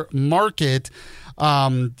Furniture Market.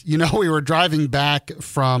 We were driving back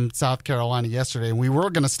from South Carolina yesterday, and we were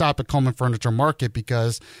going to stop at Coleman Furniture Market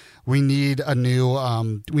because we need a new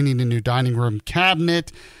dining room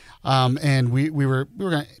cabinet, and we were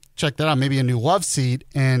going to check that out, maybe a new love seat,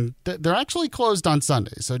 and they're actually closed on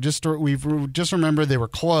Sunday. So we've just remembered they were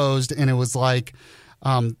closed, and it was like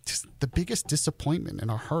just the biggest disappointment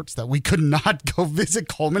in our hearts that we could not go visit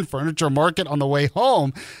Coleman Furniture Market on the way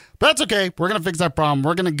home. But that's okay. We're going to fix that problem.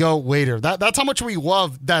 We're going to go later. That's how much we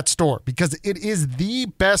love that store because it is the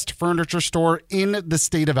best furniture store in the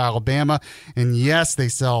state of Alabama. And yes, they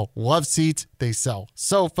sell love seats. They sell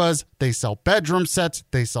sofas. They sell bedroom sets.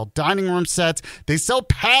 They sell dining room sets. They sell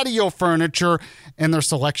patio furniture. And their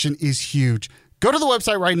selection is huge. Go to the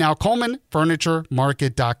website right now,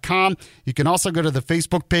 ColemanFurnitureMarket.com. You can also go to the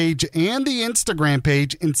Facebook page and the Instagram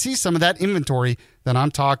page and see some of that inventory that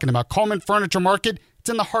I'm talking about. Coleman Furniture Market, It's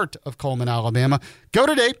in the heart of Coleman, Alabama. Go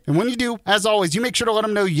today, and when you do, as always, you make sure to let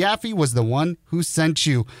them know Yaffe was the one who sent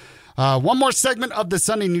you. One more segment of the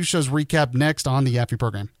Sunday News Show's recap next on the Yaffe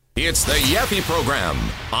program. It's the Yaffe program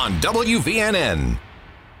on WVNN.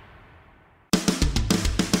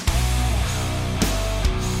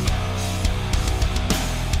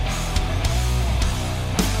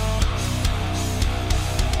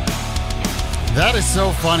 That is so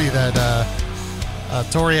funny that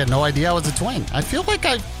Tori had no idea I was a twin. I feel like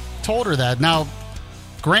I told her that. Now,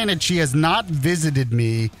 granted, she has not visited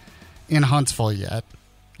me in Huntsville yet.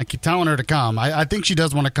 I keep telling her to come. I think she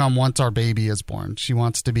does want to come once our baby is born. She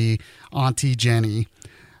wants to be Auntie Jenny.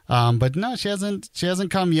 But no, she hasn't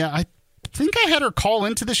come yet. I think I had her call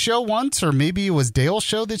into the show once, or maybe it was Dale's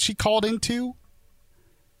show that she called into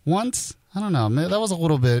once. I don't know. That was a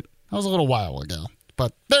little while ago.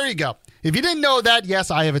 But there you go. If you didn't know that,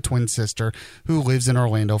 yes, I have a twin sister who lives in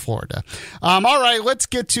Orlando, Florida. All right, let's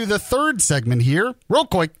get to the third segment here, real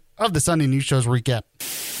quick, of the Sunday News Show's recap.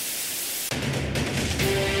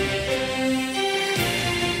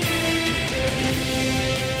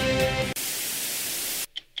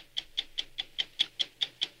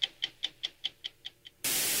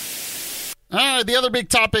 All right, the other big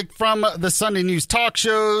topic from the Sunday News talk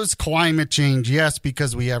shows, climate change. Yes,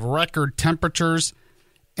 because we have record temperatures.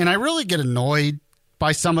 And I really get annoyed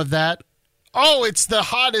by some of that. Oh, it's the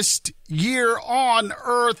hottest year on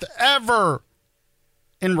Earth ever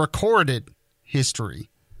in recorded history.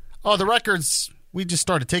 Oh, the records, we just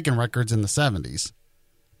started taking records in the 70s.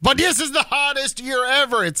 But this is the hottest year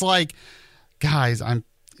ever. It's like, guys,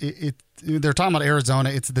 they're talking about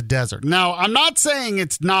Arizona. It's the desert. Now, I'm not saying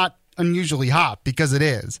it's not unusually hot, because it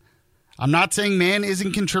is. I'm not saying man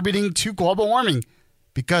isn't contributing to global warming,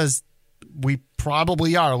 because we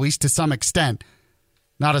probably are, at least to some extent.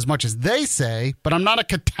 Not as much as they say, but I'm not a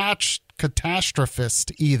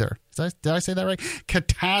catastrophist either. Did I say that right?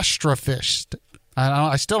 Catastrophist.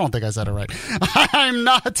 I still don't think I said it right. I'm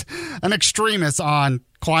not an extremist on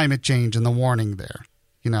climate change and the warning there.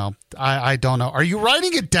 You know, I don't know. Are you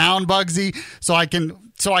writing it down, Bugsy, so I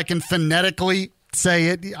can phonetically say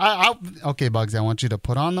it? Okay, Bugsy, I want you to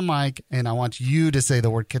put on the mic, and I want you to say the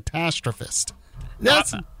word catastrophist.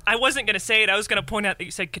 I wasn't going to say it. I was going to point out that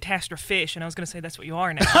you said catastrophish, and I was going to say that's what you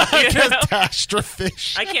are now.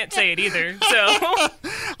 Catastrophish. I can't say it either. So,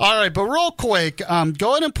 all right, but real quick,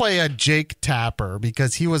 go ahead and play a Jake Tapper,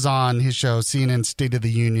 because he was on his show, CNN State of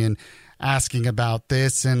the Union, asking about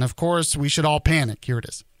this, and of course, we should all panic. Here it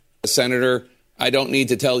is. Senator, I don't need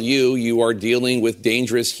to tell you, you are dealing with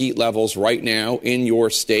dangerous heat levels right now in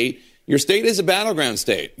your state. Your state is a battleground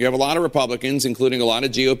state. You have a lot of Republicans, including a lot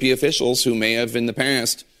of GOP officials who may have in the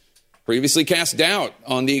past previously cast doubt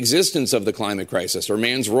on the existence of the climate crisis or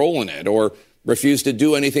man's role in it, or refused to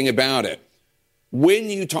do anything about it. When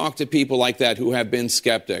you talk to people like that who have been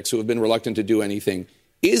skeptics, who have been reluctant to do anything,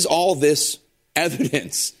 is all this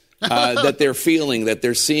evidence that they're feeling, that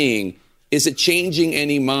they're seeing, is it changing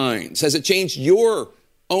any minds? Has it changed your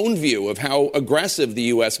own view of how aggressive the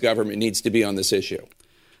U.S. government needs to be on this issue?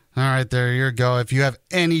 All right, there you go. If you have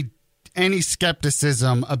any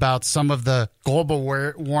skepticism about some of the global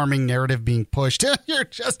warming narrative being pushed,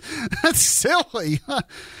 that's silly.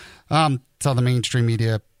 That's how the mainstream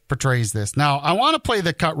media portrays this. Now, I want to play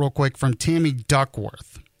the cut real quick from Tammy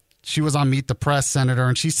Duckworth. She was on Meet the Press, Senator,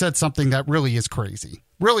 and she said something that really is crazy.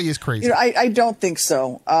 Really is crazy. You know, I don't think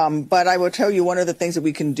so. But I will tell you, one of the things that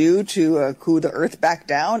we can do to cool the earth back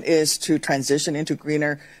down is to transition into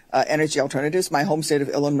greener energy alternatives. My home state of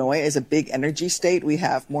Illinois is a big energy state. We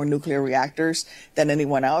have more nuclear reactors than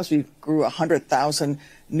anyone else. We grew 100,000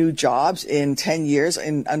 new jobs in 10 years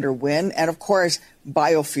under wind. And of course,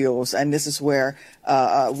 biofuels. And this is where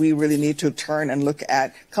we really need to turn and look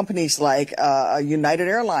at companies like United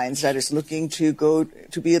Airlines, that is looking to go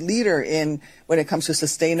to be a leader in when it comes to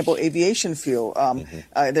sustainable aviation fuel.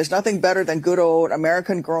 There's nothing better than good old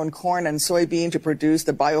American grown corn and soybean to produce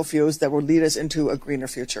the biofuels that will lead us into a greener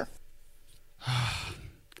future.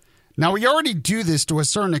 Now, we already do this to a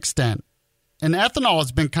certain extent, and ethanol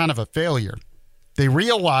has been kind of a failure. They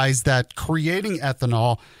realize that creating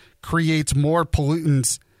ethanol creates more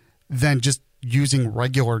pollutants than just using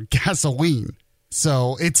regular gasoline.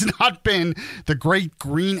 So it's not been the great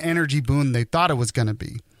green energy boon they thought it was going to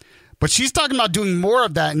be. But she's talking about doing more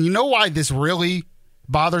of that. And you know why this really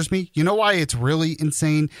bothers me? You know why it's really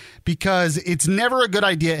insane? Because it's never a good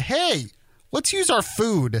idea. Hey, let's use our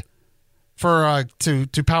food for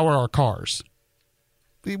to power our cars.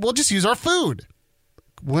 We'll just use our food.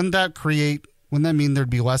 Wouldn't that mean there'd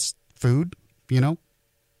be less food? You know,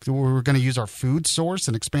 we're going to use our food source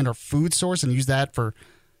and expand our food source and use that for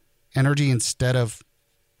energy instead of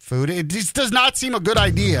food. It just does not seem a good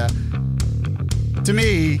idea to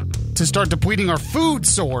me to start depleting our food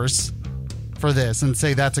source for this and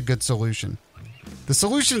say that's a good solution. The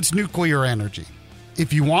solution's nuclear energy.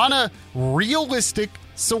 If you want a realistic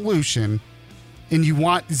solution and you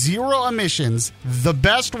want zero emissions, the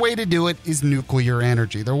best way to do it is nuclear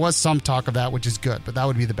energy. There was some talk of that, which is good, but that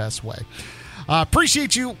would be the best way.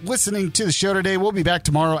 Appreciate you listening to the show today. We'll be back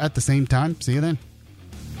tomorrow at the same time. See you then.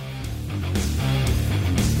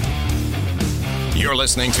 You're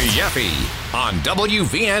listening to Yaffe on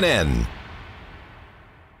WVNN.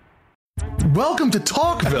 Welcome to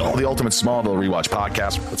Talkville, the ultimate Smallville rewatch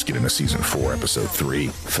podcast. Let's get into season 4, episode 3,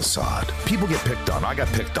 Facade. People get picked on. I got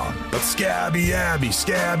picked on. But Scabby,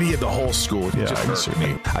 the whole school. Yeah, just hurt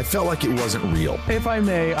me. I felt like it wasn't real. If I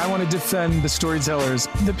may, I want to defend the storytellers.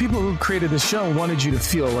 The people who created the show wanted you to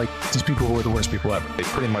feel like these people were the worst people ever. They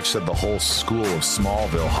pretty much said the whole school of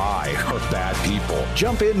Smallville High are bad people.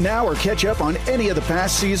 Jump in now or catch up on any of the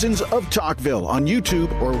past seasons of Talkville on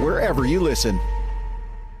YouTube or wherever you listen.